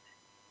it.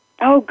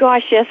 Oh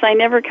gosh, yes, I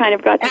never kind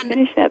of got to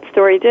finish that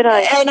story, did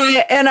I?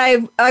 And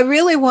I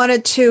really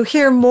wanted to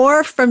hear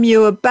more from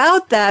you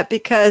about that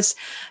because,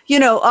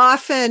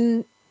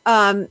 often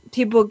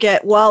people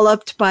get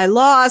walloped by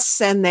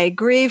loss and they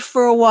grieve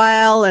for a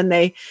while and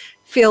they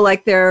feel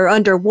like they're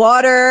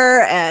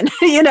underwater and,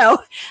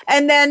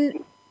 and then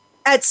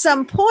at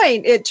some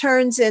point it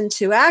turns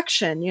into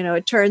action,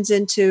 it turns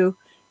into,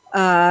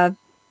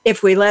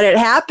 if we let it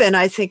happen,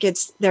 I think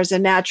there's a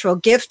natural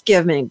gift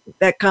giving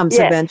that comes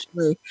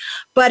eventually,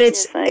 but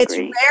it's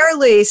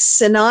rarely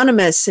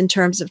synonymous in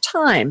terms of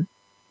time.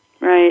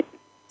 Right.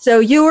 So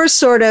you were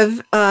sort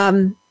of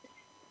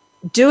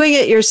doing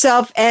it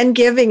yourself and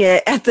giving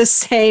it at the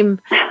same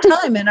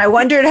time, and I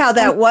wondered how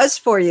that was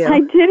for you.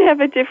 I did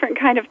have a different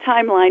kind of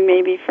timeline,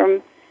 maybe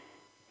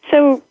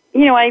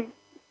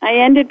I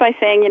ended by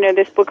saying,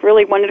 this book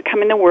really wanted to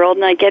come in the world,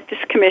 and I get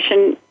this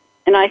commission,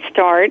 and I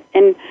start,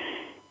 and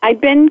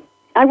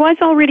I was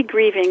already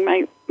grieving.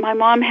 My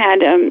mom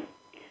had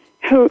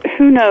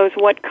who knows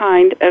what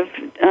kind of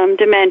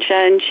dementia,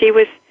 and she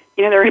was,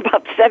 there are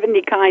about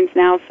 70 kinds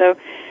now, so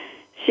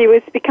she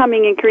was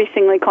becoming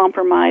increasingly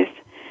compromised.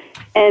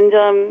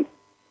 And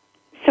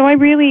so I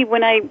really,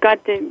 when I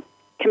got the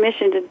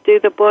commission to do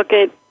the book,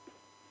 it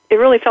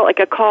really felt like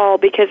a call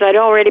because I'd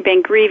already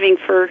been grieving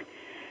for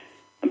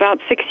about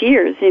 6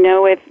 years.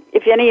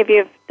 If any of you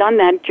have done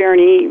that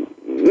journey,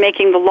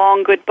 making the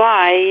long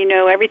goodbye,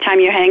 every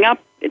time you hang up,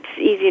 it's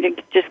easy to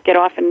just get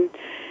off and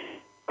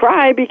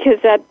cry because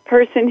that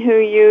person who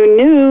you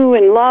knew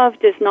and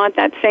loved is not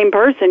that same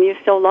person. You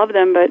still love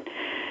them, but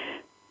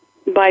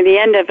by the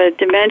end of a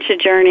dementia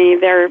journey,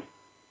 they're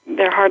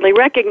hardly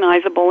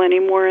recognizable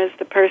anymore as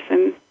the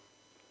person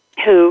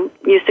who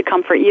used to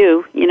comfort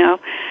you, Yeah.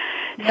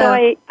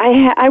 So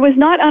I was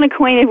not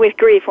unacquainted with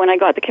grief when I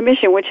got the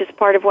commission, which is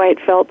part of why it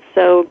felt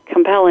so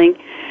compelling.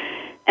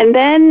 And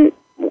then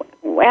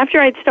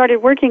after I'd started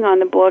working on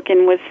the book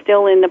and was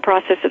still in the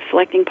process of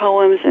selecting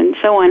poems and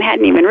so on,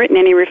 hadn't even written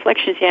any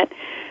reflections yet,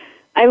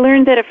 I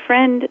learned that a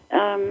friend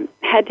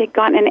had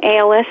gotten an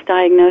ALS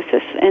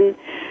diagnosis, and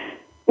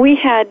we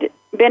had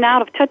been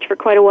out of touch for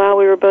quite a while.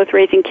 We were both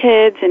raising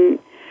kids, and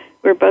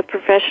we were both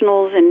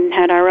professionals and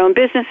had our own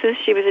businesses.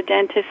 She was a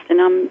dentist,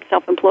 and I'm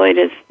self-employed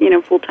as,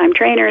 full-time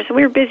trainer. So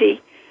we were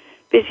busy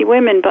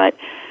women, but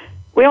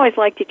we always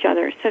liked each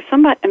other. So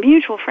a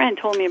mutual friend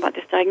told me about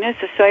this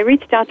diagnosis. So I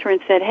reached out to her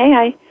and said, hey,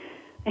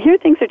 I hear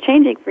things are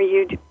changing for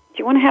you. Do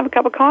you want to have a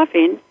cup of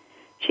coffee? And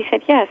she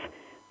said, yes.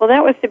 Well,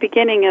 that was the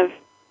beginning of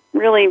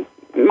really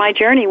my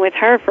journey with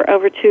her for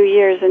over 2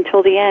 years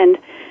until the end.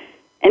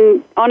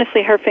 And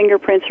honestly, her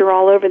fingerprints are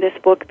all over this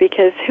book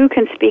because who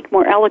can speak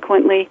more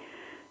eloquently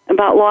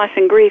about loss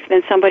and grief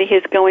than somebody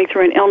who's going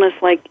through an illness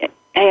like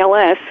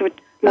ALS, which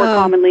more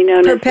commonly known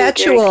as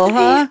perpetual,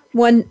 huh?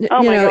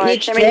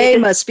 Each day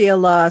must be a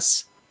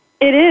loss.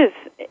 It is.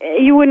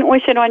 You wouldn't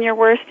wish it on your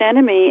worst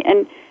enemy.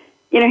 And,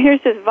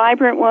 here's this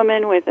vibrant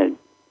woman with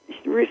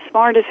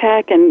smart as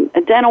heck and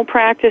a dental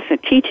practice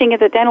and teaching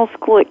at the dental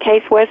school at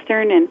Case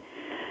Western. And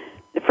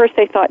at first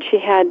they thought she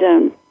had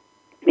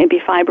maybe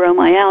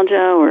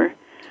fibromyalgia or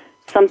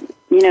some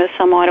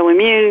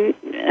autoimmune,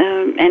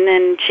 and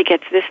then she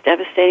gets this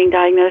devastating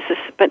diagnosis.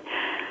 But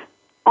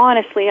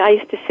honestly, I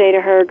used to say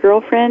to her,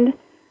 girlfriend,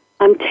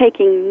 I'm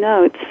taking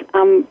notes.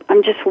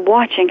 I'm just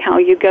watching how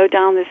you go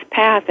down this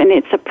path, and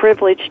it's a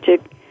privilege to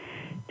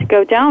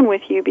go down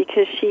with you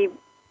because she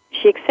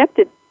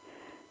accepted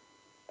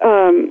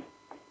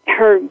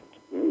her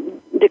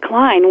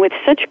decline with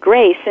such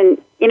grace. And,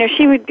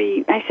 she would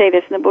be, I say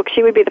this in the book,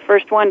 she would be the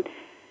first one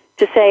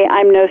to say,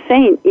 I'm no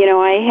saint.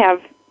 I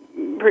have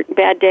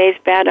bad days,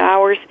 bad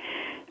hours.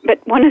 But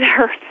one of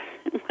her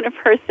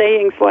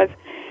sayings was,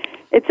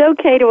 it's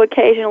okay to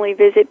occasionally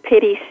visit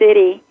Pity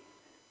City,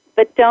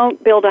 but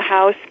don't build a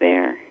house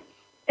there.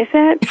 Is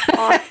that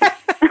awesome?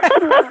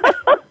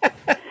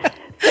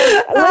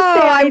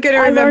 I'm going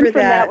to remember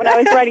that when I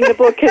was writing the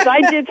book, because I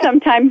did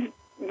sometimes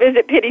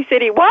visit Pity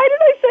City. Why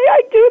did I say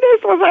I do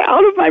this? Was I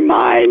out of my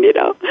mind?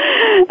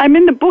 I'm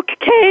in the book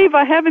cave.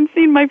 I haven't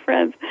seen my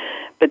friends,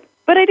 but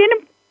I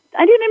didn't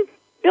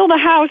build a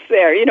house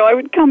there. I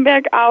would come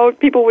back out.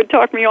 People would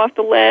talk me off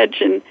the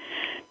ledge, and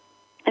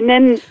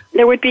then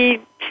there would be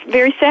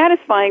very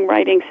satisfying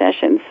writing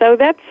sessions. So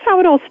that's how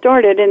it all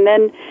started. And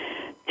then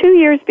 2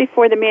 years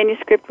before the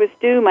manuscript was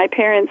due, my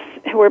parents,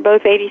 who were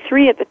both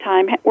 83 at the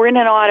time, were in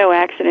an auto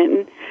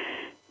accident.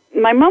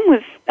 And my mom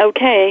was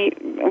okay.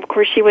 Of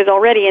course, she was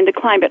already in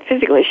decline, but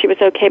physically she was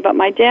okay. But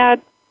my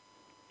dad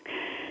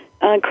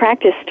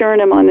cracked his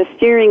sternum on the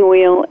steering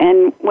wheel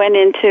and went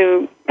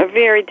into a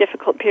very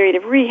difficult period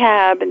of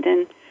rehab, and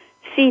then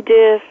C.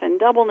 diff and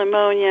double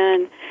pneumonia.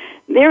 And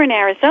they're in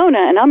Arizona,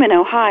 and I'm in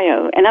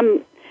Ohio, and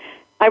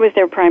I was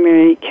their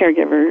primary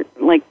caregiver,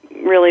 like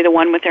really the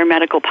one with their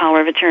medical power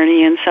of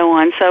attorney and so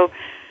on. So,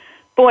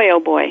 boy,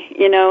 oh boy,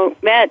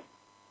 that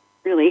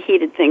really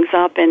heated things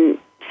up. And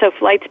so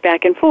flights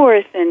back and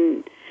forth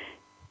and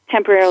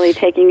temporarily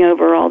taking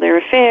over all their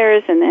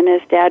affairs. And then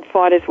as Dad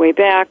fought his way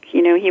back,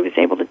 he was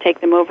able to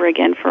take them over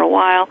again for a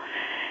while.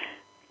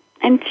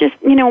 And just,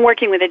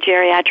 working with a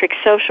geriatric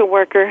social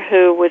worker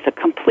who was a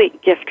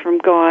complete gift from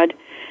God,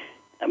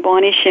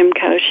 Bonnie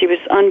Shimko. She was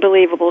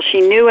unbelievable. She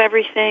knew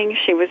everything.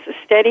 She was a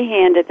steady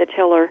hand at the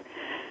tiller.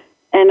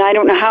 And I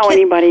don't know how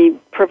anybody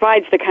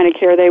provides the kind of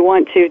care they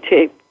want to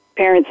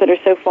parents that are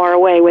so far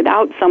away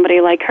without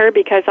somebody like her,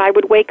 because I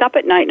would wake up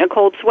at night in a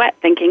cold sweat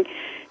thinking,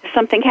 if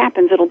something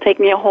happens, it'll take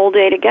me a whole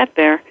day to get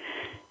there.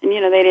 And,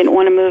 they didn't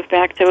want to move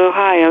back to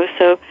Ohio.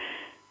 So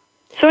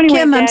anyway,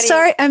 Kim,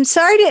 Daddy, I'm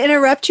sorry to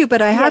interrupt you,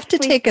 but I have to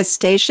take a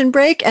station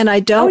break, and I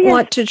don't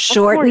want to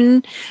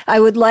shorten. I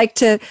would like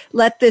to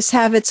let this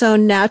have its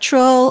own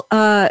natural,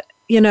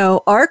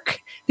 arc,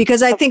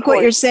 because I think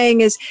what you're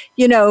saying is,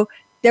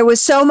 there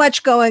was so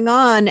much going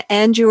on,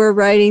 and you were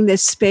writing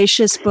this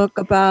spacious book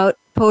about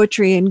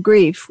poetry and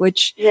grief,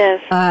 which,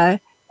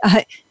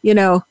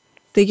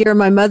 the year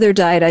my mother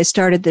died, I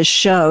started this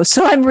show.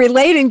 So I'm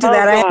relating to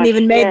that. I hadn't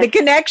even made the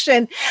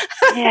connection.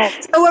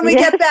 Yes. So when we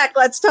get back,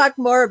 let's talk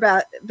more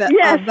about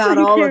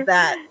all of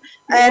that.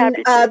 And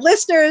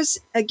listeners,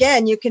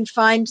 again, you can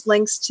find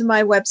links to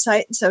my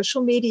website and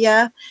social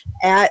media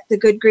at the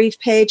Good Grief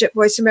page at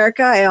Voice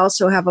America. I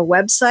also have a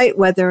website,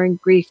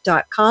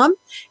 weatheringgrief.com.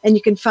 And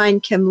you can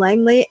find Kim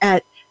Langley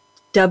at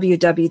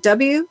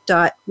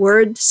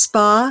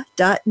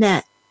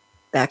www.wordspa.net.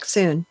 Back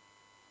soon.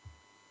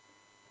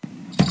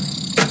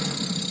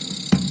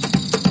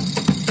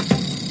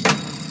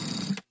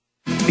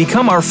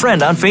 Become our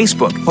friend on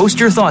Facebook. Post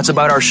your thoughts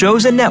about our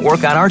shows and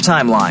network on our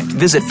timeline.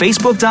 Visit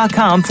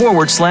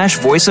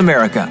facebook.com/Voice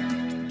America.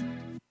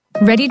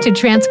 Ready to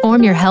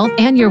transform your health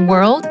and your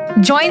world?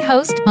 Join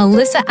host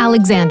Melissa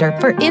Alexander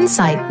for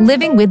Insight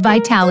Living with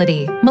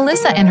Vitality.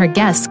 Melissa and her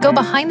guests go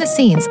behind the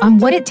scenes on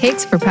what it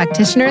takes for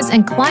practitioners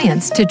and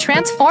clients to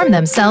transform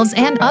themselves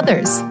and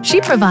others.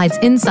 She provides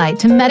insight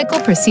to medical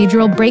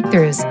procedural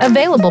breakthroughs,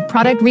 available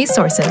product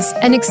resources,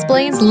 and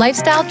explains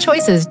lifestyle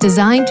choices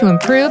designed to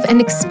improve and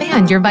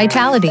expand your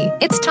vitality.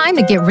 It's time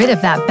to get rid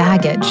of that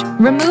baggage,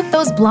 remove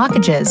those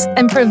blockages,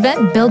 and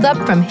prevent buildup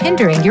from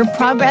hindering your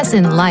progress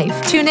in life.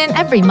 Tune in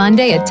every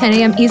Monday at 10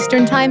 a.m.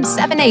 Eastern Time,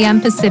 7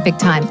 a.m. Pacific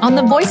Time on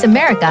the Voice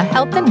America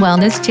Health and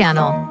Wellness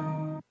Channel.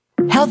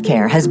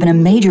 Healthcare has been a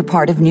major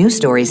part of news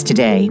stories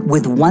today,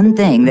 with one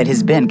thing that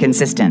has been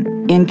consistent: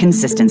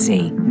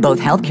 inconsistency. Both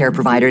healthcare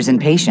providers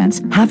and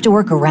patients have to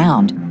work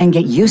around and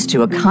get used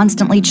to a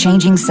constantly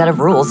changing set of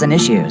rules and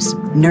issues.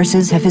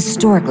 Nurses have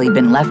historically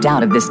been left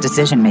out of this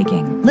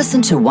decision-making.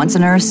 Listen to Once a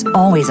Nurse,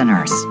 Always a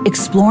Nurse,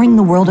 Exploring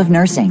the World of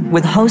Nursing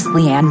with host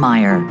Leanne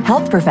Meyer.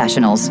 Health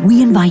professionals,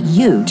 we invite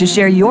you to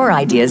share your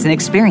ideas and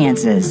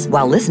experiences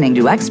while listening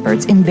to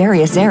experts in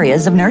various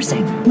areas of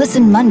nursing.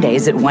 Listen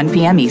Mondays at 1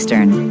 p.m.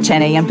 Eastern,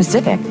 10 a.m.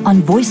 Pacific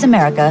on Voice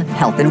America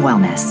Health and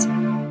Wellness.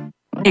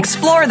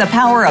 Explore the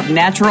power of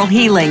natural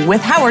healing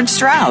with Howard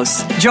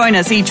Strauss. Join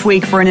us each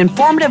week for an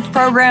informative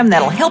program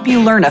that'll help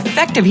you learn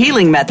effective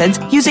healing methods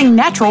using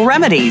natural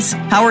remedies.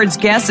 Howard's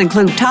guests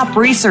include top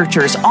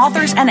researchers,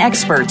 authors, and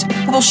experts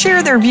who will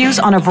share their views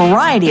on a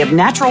variety of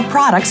natural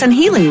products and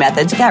healing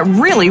methods that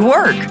really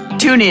work.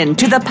 Tune in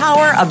to The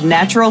Power of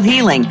Natural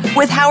Healing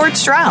with Howard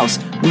Strauss,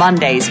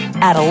 Mondays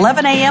at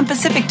 11 a.m.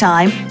 Pacific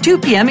Time, 2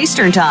 p.m.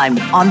 Eastern Time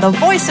on the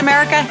Voice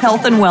America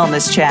Health and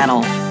Wellness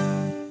Channel.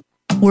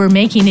 We're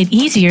making it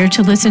easier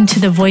to listen to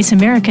the Voice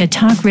America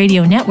Talk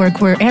Radio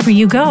Network wherever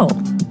you go.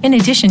 In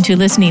addition to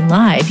listening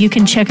live, you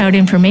can check out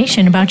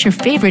information about your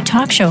favorite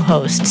talk show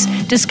hosts,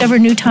 discover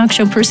new talk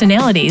show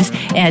personalities,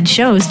 add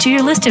shows to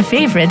your list of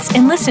favorites,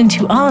 and listen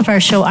to all of our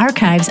show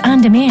archives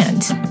on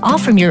demand, all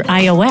from your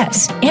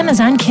iOS,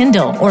 Amazon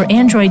Kindle, or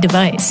Android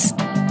device.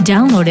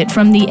 Download it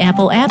from the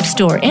Apple App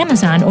Store,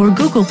 Amazon, or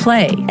Google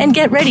Play, and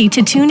get ready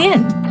to tune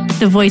in.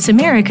 The Voice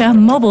America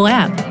mobile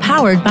app,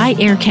 powered by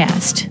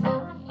Aircast.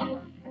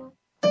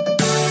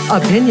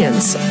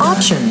 Opinions,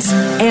 options,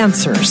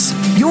 answers.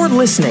 You're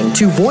listening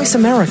to Voice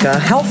America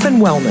Health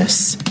and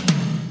Wellness.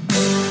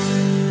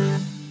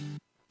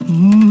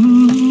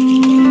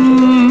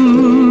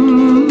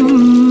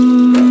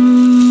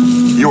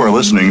 You are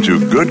listening to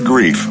Good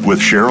Grief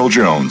with Cheryl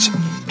Jones.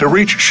 To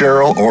reach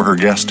Cheryl or her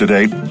guest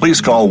today,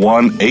 please call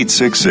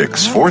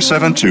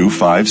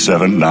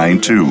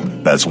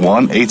 1-866-472-5792. That's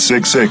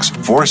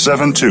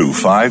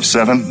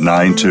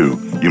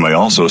 1-866-472-5792. You may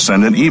also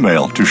send an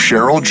email to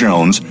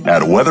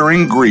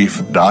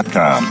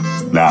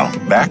CherylJones@weatheringgrief.com. Now,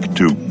 back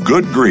to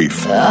Good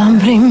Grief.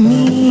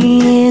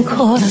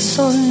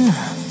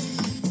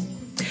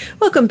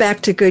 Welcome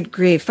back to Good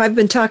Grief. I've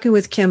been talking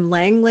with Kim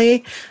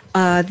Langley,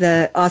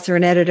 the author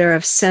and editor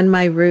of Send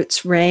My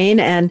Roots Rain.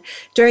 And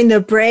during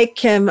the break,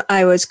 Kim,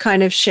 I was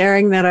kind of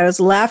sharing that I was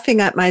laughing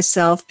at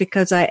myself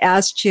because I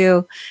asked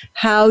you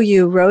how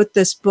you wrote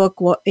this book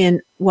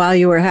while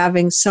you were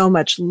having so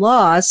much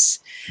loss.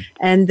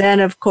 And then,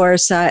 of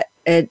course,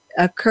 it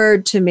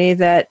occurred to me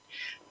that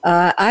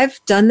I've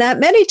done that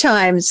many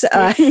times,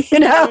 that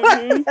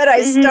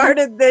I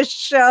started this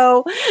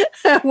show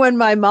when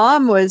my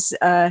mom was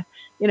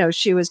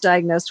she was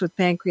diagnosed with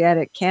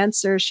pancreatic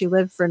cancer. She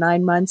lived for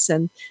 9 months,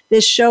 and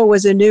this show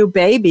was a new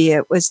baby.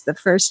 It was the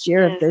first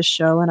year of this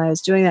show when I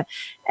was doing that.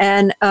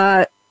 And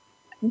I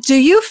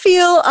do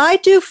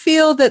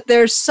feel that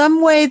there's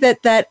some way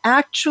that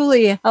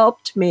actually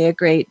helped me a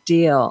great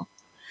deal.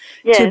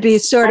 Yes, to be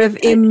sort of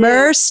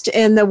immersed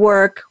in the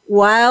work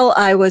while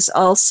I was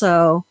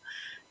also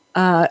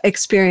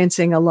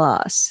experiencing a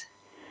loss.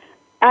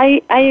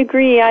 I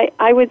agree.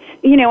 I would,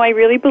 I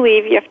really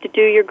believe you have to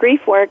do your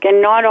grief work,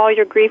 and not all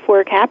your grief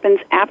work happens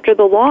after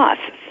the loss.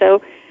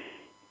 So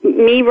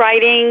me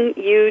writing,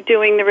 you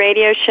doing the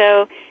radio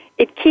show,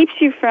 it keeps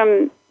you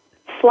from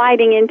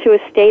sliding into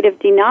a state of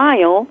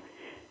denial,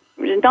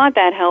 which is not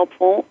that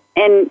helpful,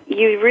 and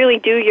you really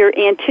do your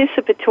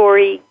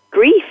anticipatory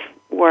grief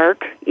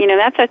work.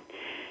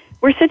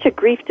 We're such a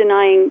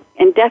grief-denying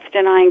and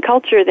death-denying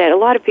culture that a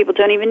lot of people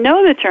don't even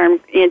know the term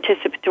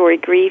anticipatory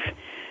grief.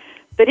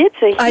 But it's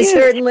a huge I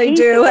certainly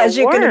do, as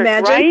you can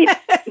imagine. Right?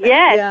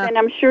 Yes, yeah. And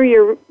I'm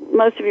sure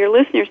most of your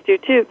listeners do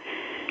too.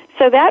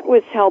 So that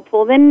was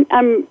helpful. Then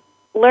I'm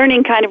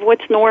learning kind of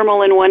what's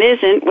normal and what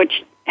isn't,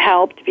 which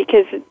helped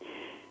because,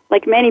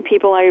 like many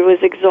people, I was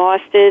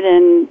exhausted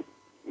and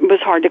it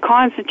was hard to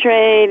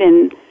concentrate.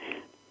 And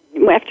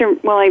let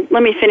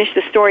me finish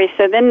the story.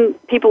 So then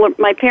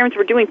my parents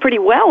were doing pretty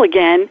well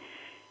again,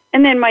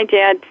 and then my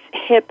dad's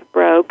hip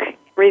broke,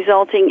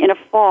 resulting in a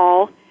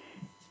fall.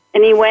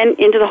 And he went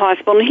into the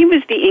hospital, and he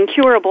was the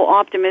incurable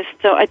optimist.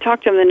 So I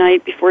talked to him the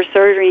night before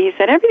surgery. He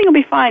said, everything will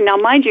be fine. Now,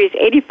 mind you, he's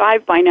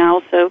 85 by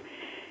now, so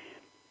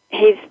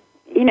he's,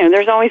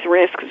 there's always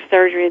risks of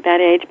surgery at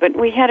that age. But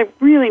we had a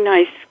really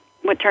nice,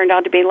 what turned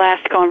out to be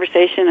last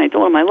conversation. I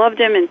told him I loved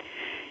him, and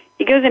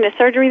he goes into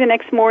surgery the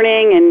next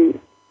morning, and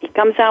he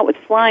comes out with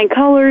flying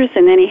colors,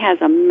 and then he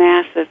has a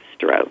massive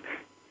stroke.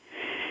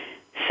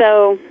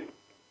 So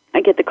I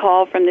get the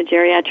call from the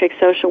geriatric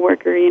social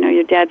worker,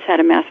 your dad's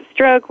had a massive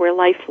stroke. We're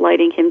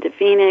life-flighting him to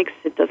Phoenix.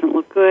 It doesn't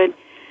look good.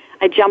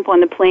 I jump on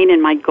the plane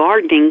in my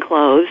gardening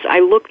clothes. I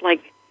looked like,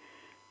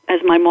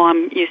 as my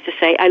mom used to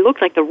say, I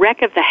looked like the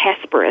wreck of the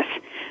Hesperus.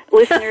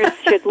 Listeners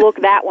should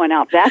look that one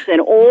up. That's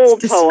an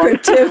old poem.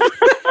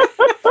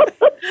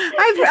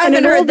 I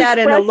haven't heard that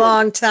in a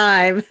long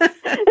time.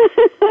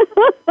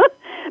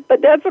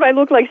 But that's what I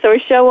look like. So I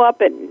show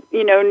up at,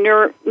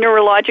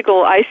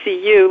 neurological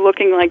ICU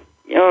looking like,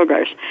 oh,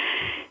 gosh.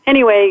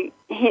 Anyway,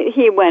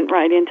 he went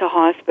right into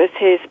hospice.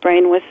 His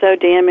brain was so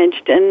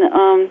damaged.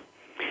 And,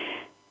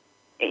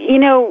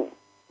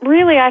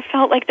 really I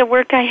felt like the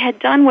work I had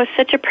done was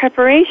such a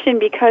preparation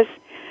because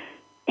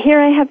here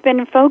I have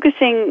been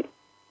focusing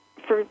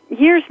for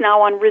years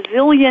now on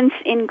resilience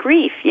in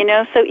grief,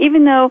 So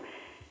even though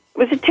it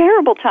was a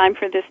terrible time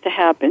for this to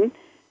happen,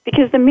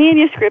 because the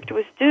manuscript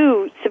was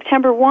due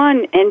September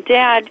 1, and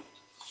Dad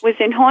was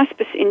in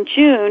hospice in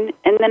June,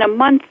 and then a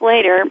month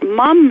later,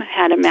 Mom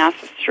had a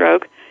massive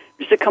stroke,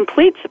 which was a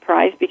complete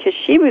surprise because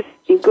she was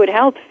in good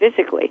health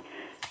physically.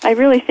 I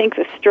really think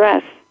the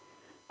stress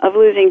of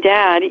losing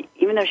Dad,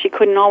 even though she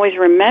couldn't always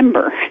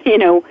remember,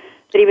 that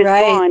he was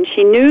gone,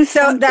 she knew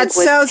something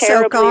was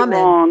terribly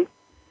wrong.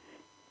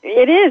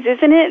 It is,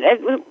 isn't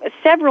it?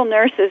 Several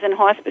nurses and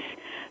hospice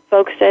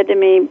folks said to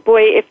me,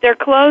 boy, if they're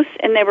close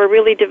and they were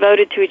really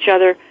devoted to each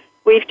other,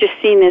 we've just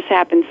seen this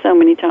happen so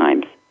many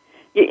times.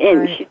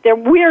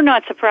 And we're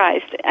not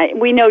surprised.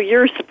 We know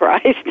you're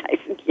surprised. I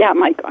said, yeah,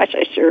 my gosh,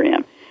 I sure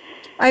am.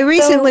 I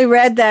recently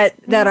read that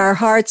our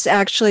hearts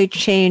actually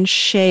change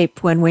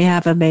shape when we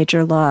have a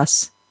major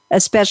loss,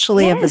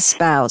 especially of a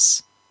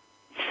spouse.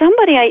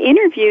 Somebody I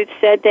interviewed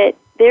said that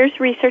there's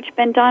research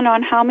been done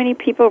on how many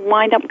people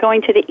wind up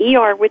going to the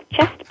ER with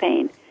chest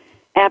pain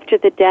after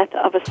the death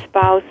of a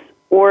spouse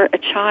or a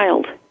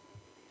child.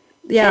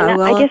 Yeah,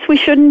 and I guess we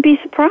shouldn't be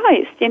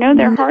surprised.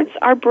 Their hearts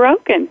are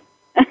broken.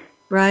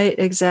 Right,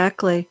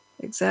 exactly.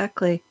 So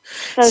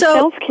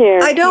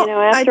self-care, I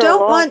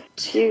don't want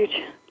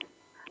huge.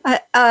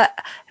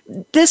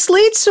 This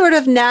leads sort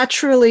of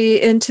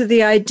naturally into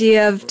the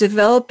idea of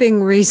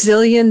developing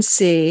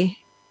resiliency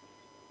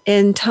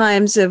in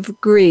times of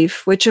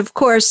grief, which of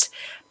course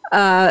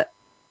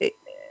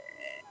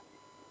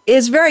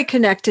is very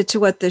connected to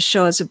what this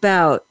show is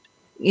about.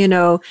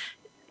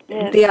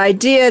 The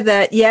idea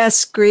that,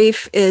 yes,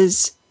 grief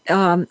is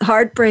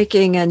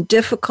heartbreaking and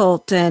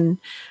difficult and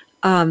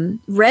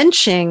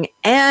wrenching,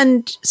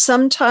 and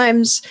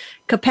sometimes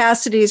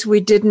capacities we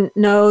didn't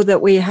know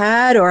that we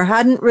had or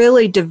hadn't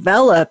really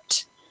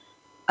developed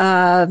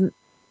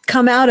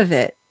come out of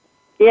it.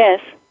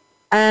 Yes.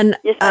 And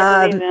yes,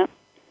 I believe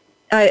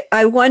that.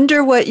 I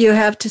wonder what you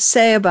have to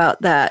say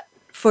about that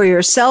for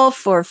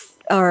yourself, or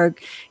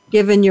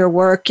given your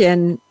work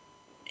in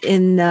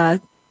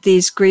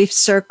these grief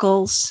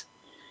circles.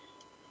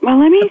 Well,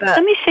 let me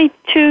say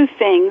two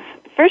things.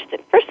 First,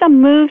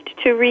 I'm moved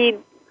to read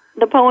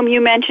the poem you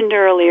mentioned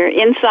earlier,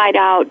 Inside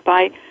Out,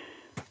 by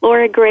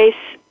Laura Grace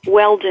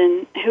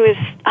Weldon, who is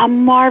a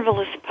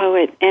marvelous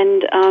poet,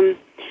 and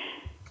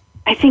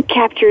I think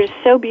captures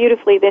so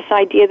beautifully this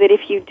idea that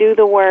if you do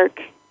the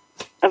work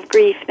of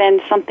grief,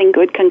 then something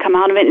good can come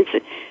out of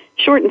it.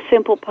 short and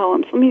simple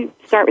poems. Let me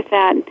start with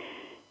that.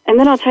 And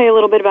then I'll tell you a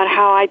little bit about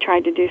how I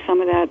tried to do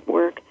some of that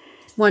work.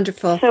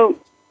 Wonderful. So,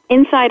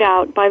 Inside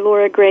Out by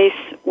Laura Grace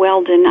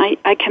Weldon.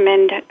 I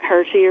commend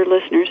her to your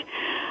listeners.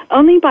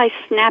 Only by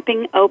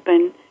snapping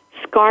open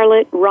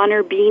scarlet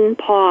runner bean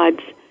pods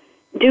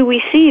do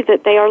we see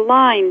that they are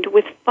lined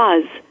with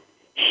fuzz,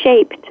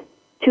 shaped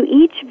to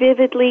each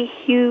vividly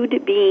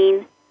hued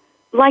bean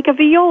like a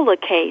viola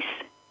case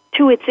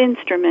to its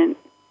instrument.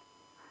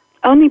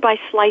 Only by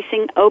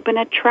slicing open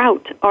a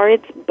trout are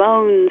its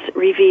bones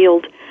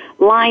revealed,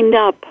 lined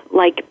up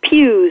like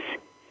pews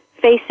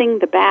facing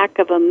the back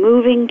of a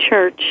moving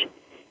church,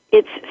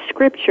 its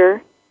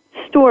scripture,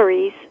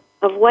 stories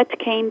of what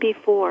came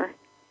before.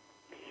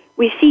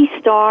 We see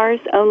stars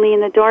only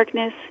in the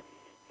darkness,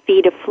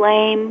 feed a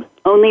flame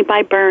only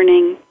by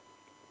burning,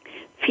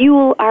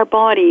 fuel our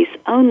bodies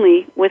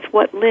only with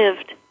what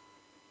lived.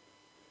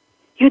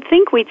 You'd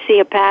think we'd see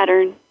a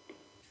pattern,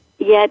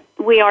 yet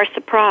we are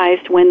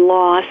surprised when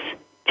loss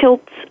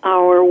tilts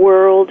our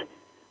world,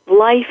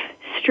 life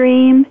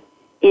stream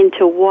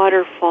into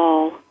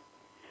waterfall.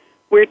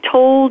 We're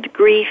told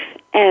grief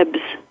ebbs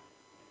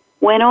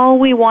when all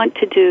we want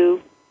to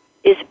do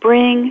is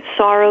bring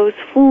sorrow's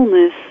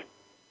fullness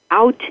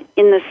out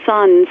in the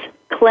sun's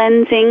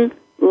cleansing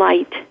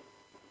light.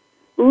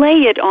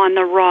 Lay it on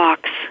the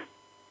rocks.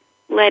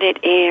 Let it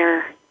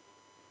air.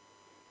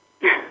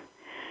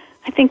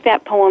 I think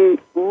that poem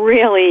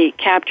really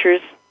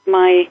captures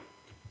my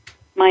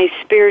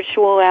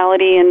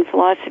spirituality and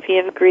philosophy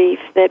of grief,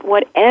 that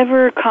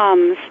whatever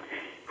comes,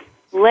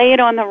 lay it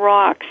on the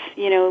rocks,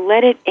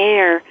 let it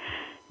air.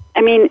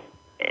 I mean,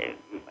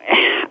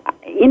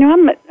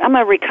 I'm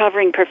a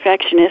recovering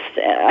perfectionist.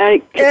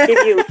 I could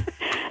give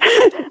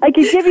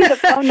you the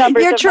phone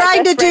numbers. You're of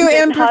trying my to do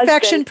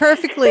imperfection husband.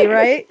 Perfectly,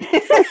 right?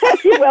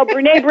 Well,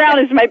 Brene Brown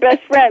is my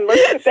best friend.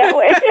 Let's put it that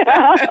way,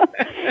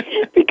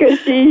 because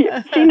she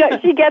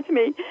gets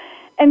me.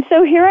 And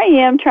so here I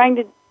am trying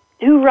to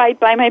do right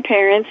by my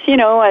parents.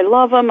 I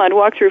love them. I'd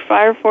walk through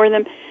fire for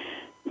them.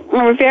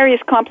 There were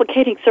various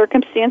complicating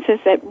circumstances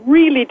that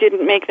really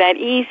didn't make that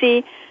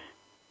easy.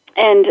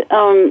 And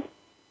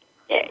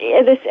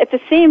at the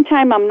same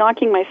time, I'm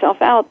knocking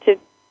myself out to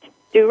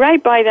do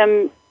right by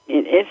them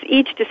as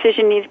each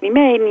decision needs to be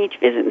made and each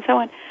visit and so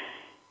on.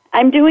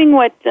 I'm doing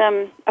what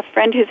a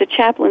friend who's a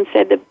chaplain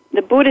said,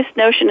 the Buddhist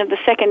notion of the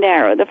second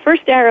arrow. The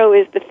first arrow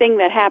is the thing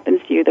that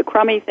happens to you, the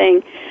crummy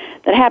thing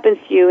that happens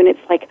to you, and it's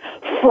like,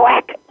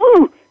 whack,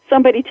 ooh,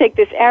 somebody take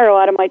this arrow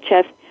out of my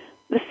chest.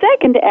 The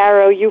second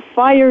arrow, you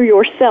fire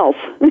yourself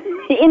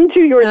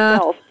into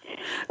yourself.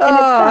 And it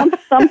sounds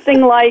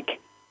something like,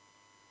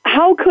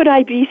 how could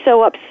I be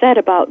so upset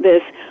about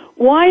this?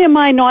 Why am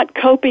I not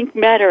coping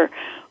better?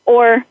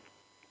 Or,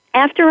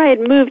 after I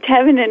had moved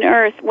heaven and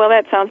earth, well,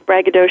 that sounds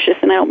braggadocious,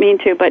 and I don't mean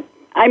to, but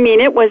I mean,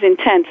 it was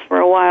intense for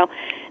a while.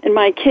 And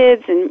my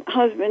kids and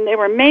husband, they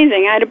were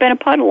amazing. I'd have been a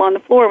puddle on the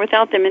floor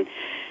without them. And,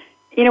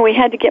 we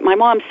had to get my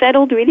mom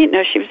settled. We didn't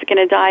know she was going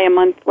to die a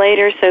month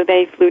later, so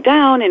they flew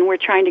down, and we're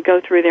trying to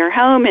go through their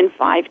home in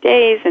 5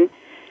 days. And,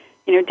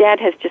 Dad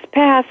has just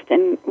passed,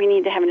 and we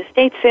need to have an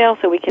estate sale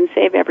so we can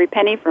save every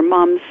penny for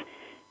Mom's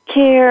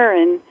care.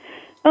 And,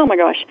 oh, my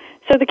gosh.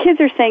 So the kids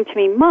are saying to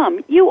me,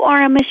 Mom, you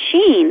are a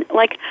machine.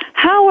 Like,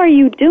 how are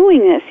you doing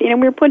this?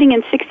 We're putting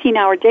in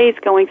 16-hour days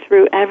going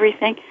through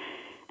everything.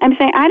 I'm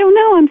saying, I don't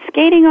know. I'm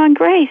skating on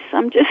grace.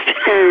 I'm just...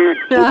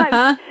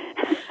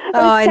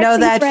 I know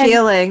that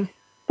feeling.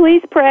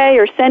 Please pray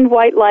or send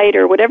white light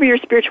or whatever your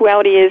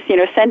spirituality is,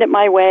 send it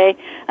my way.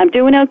 I'm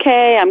doing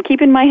okay. I'm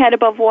keeping my head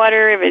above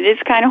water. If it is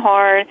kind of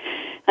hard,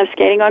 I'm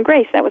skating on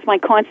grace. That was my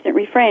constant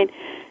refrain.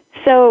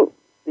 So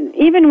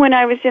even when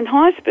I was in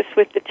hospice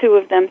with the two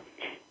of them,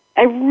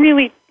 I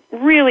really,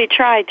 really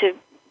tried to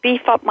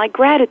beef up my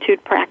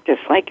gratitude practice.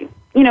 Like,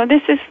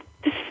 this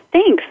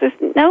stinks.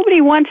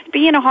 Nobody wants to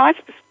be in a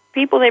hospice with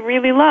people they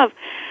really love.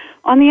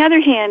 On the other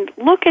hand,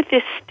 look at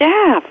this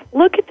staff.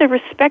 Look at the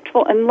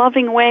respectful and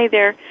loving way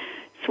they're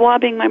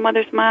swabbing my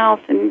mother's mouth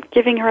and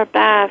giving her a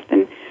bath.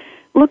 And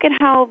look at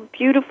how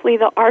beautifully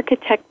the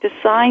architect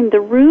designed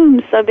the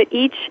rooms so that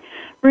each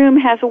room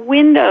has a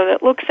window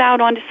that looks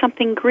out onto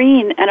something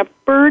green and a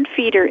bird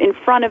feeder in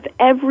front of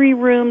every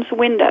room's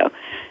window,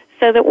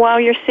 so that while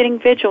you're sitting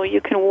vigil,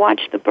 you can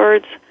watch the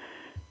birds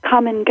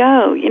come and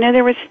go.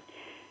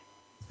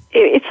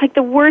 It's like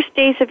the worst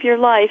days of your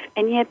life,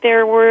 and yet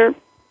there were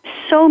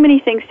so many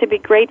things to be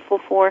grateful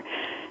for.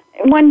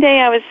 One day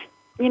I was,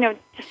 just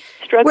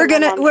stroking my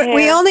mom's hair.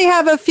 We only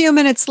have a few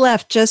minutes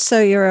left, just so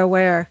you're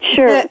aware.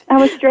 Sure. I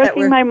was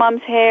stroking my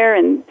mom's hair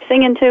and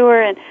singing to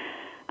her, and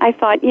I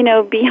thought,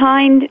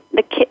 behind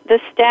the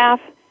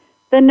staff,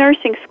 the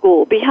nursing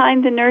school,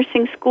 behind the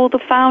nursing school, the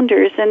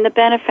founders and the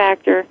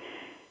benefactor,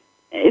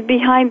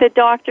 behind the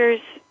doctors,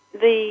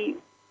 the,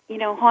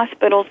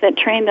 hospitals that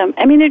trained them.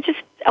 I mean, there's just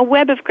a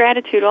web of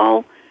gratitude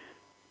all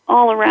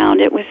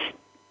around. It was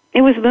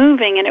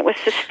moving, and it was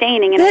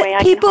sustaining in a way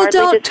I can hardly describe. People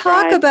don't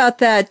talk about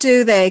that,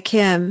 do they,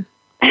 Kim?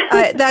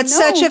 That's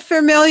such a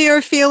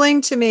familiar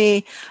feeling to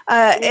me.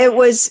 It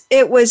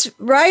was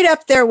right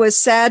up there with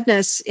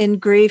sadness in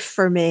grief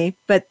for me,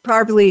 but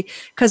probably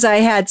because I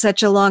had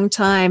such a long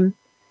time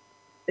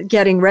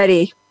getting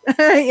ready,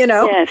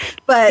 Yes.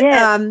 But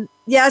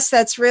yes,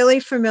 that's really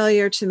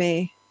familiar to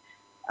me.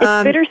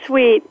 It's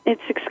bittersweet.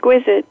 It's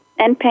exquisite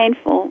and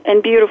painful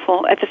and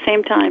beautiful at the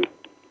same time.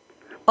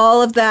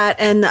 All of that,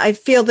 and I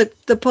feel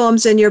that the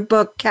poems in your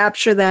book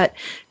capture that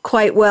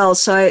quite well.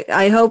 So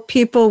I hope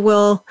people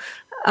will.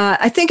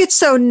 I think it's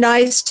so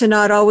nice to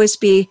not always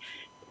be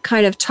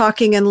kind of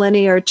talking in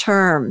linear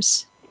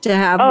terms, to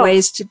have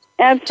ways to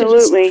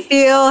absolutely just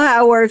feel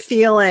how we're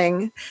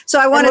feeling. So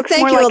I want to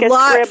thank you a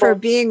lot for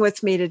being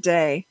with me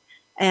today.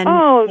 And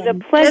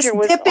the pleasure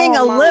was dipping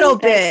all a little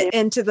mine. Thank bit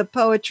into the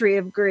poetry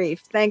of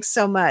grief. Thanks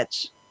so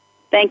much.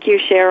 Thank you,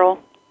 Cheryl.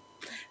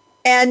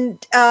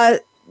 And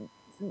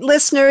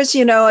listeners,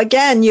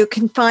 again, you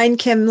can find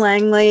Kim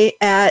Langley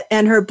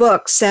and her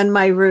book, Send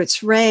My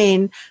Roots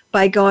Rain,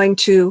 by going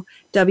to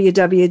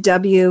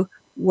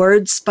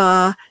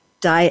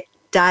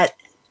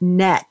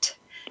www.wordspa.net.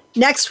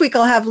 Next week,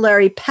 I'll have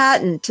Larry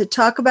Patton to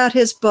talk about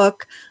his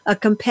book, A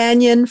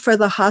Companion for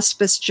the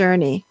Hospice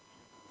Journey.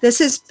 This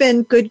has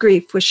been Good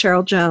Grief with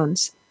Cheryl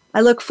Jones.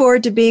 I look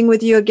forward to being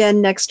with you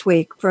again next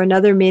week for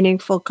another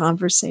meaningful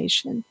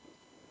conversation.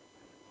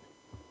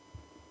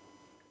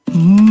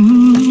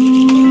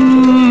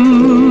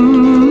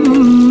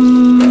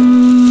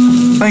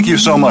 Thank you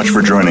so much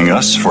for joining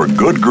us for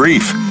Good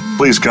Grief.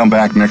 Please come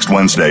back next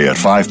Wednesday at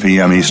 5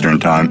 p.m. Eastern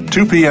Time,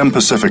 2 p.m.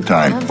 Pacific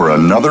Time for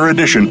another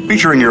edition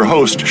featuring your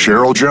host,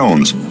 Cheryl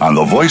Jones, on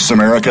the Voice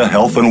America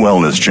Health and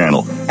Wellness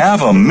Channel.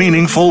 Have a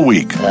meaningful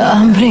week.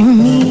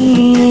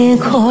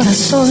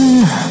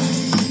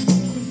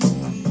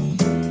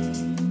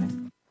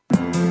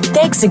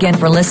 Thanks again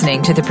for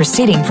listening to the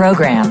preceding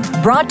program,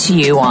 brought to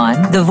you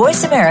on the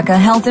Voice America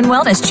Health and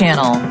Wellness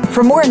Channel.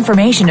 For more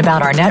information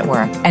about our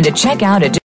network and to check out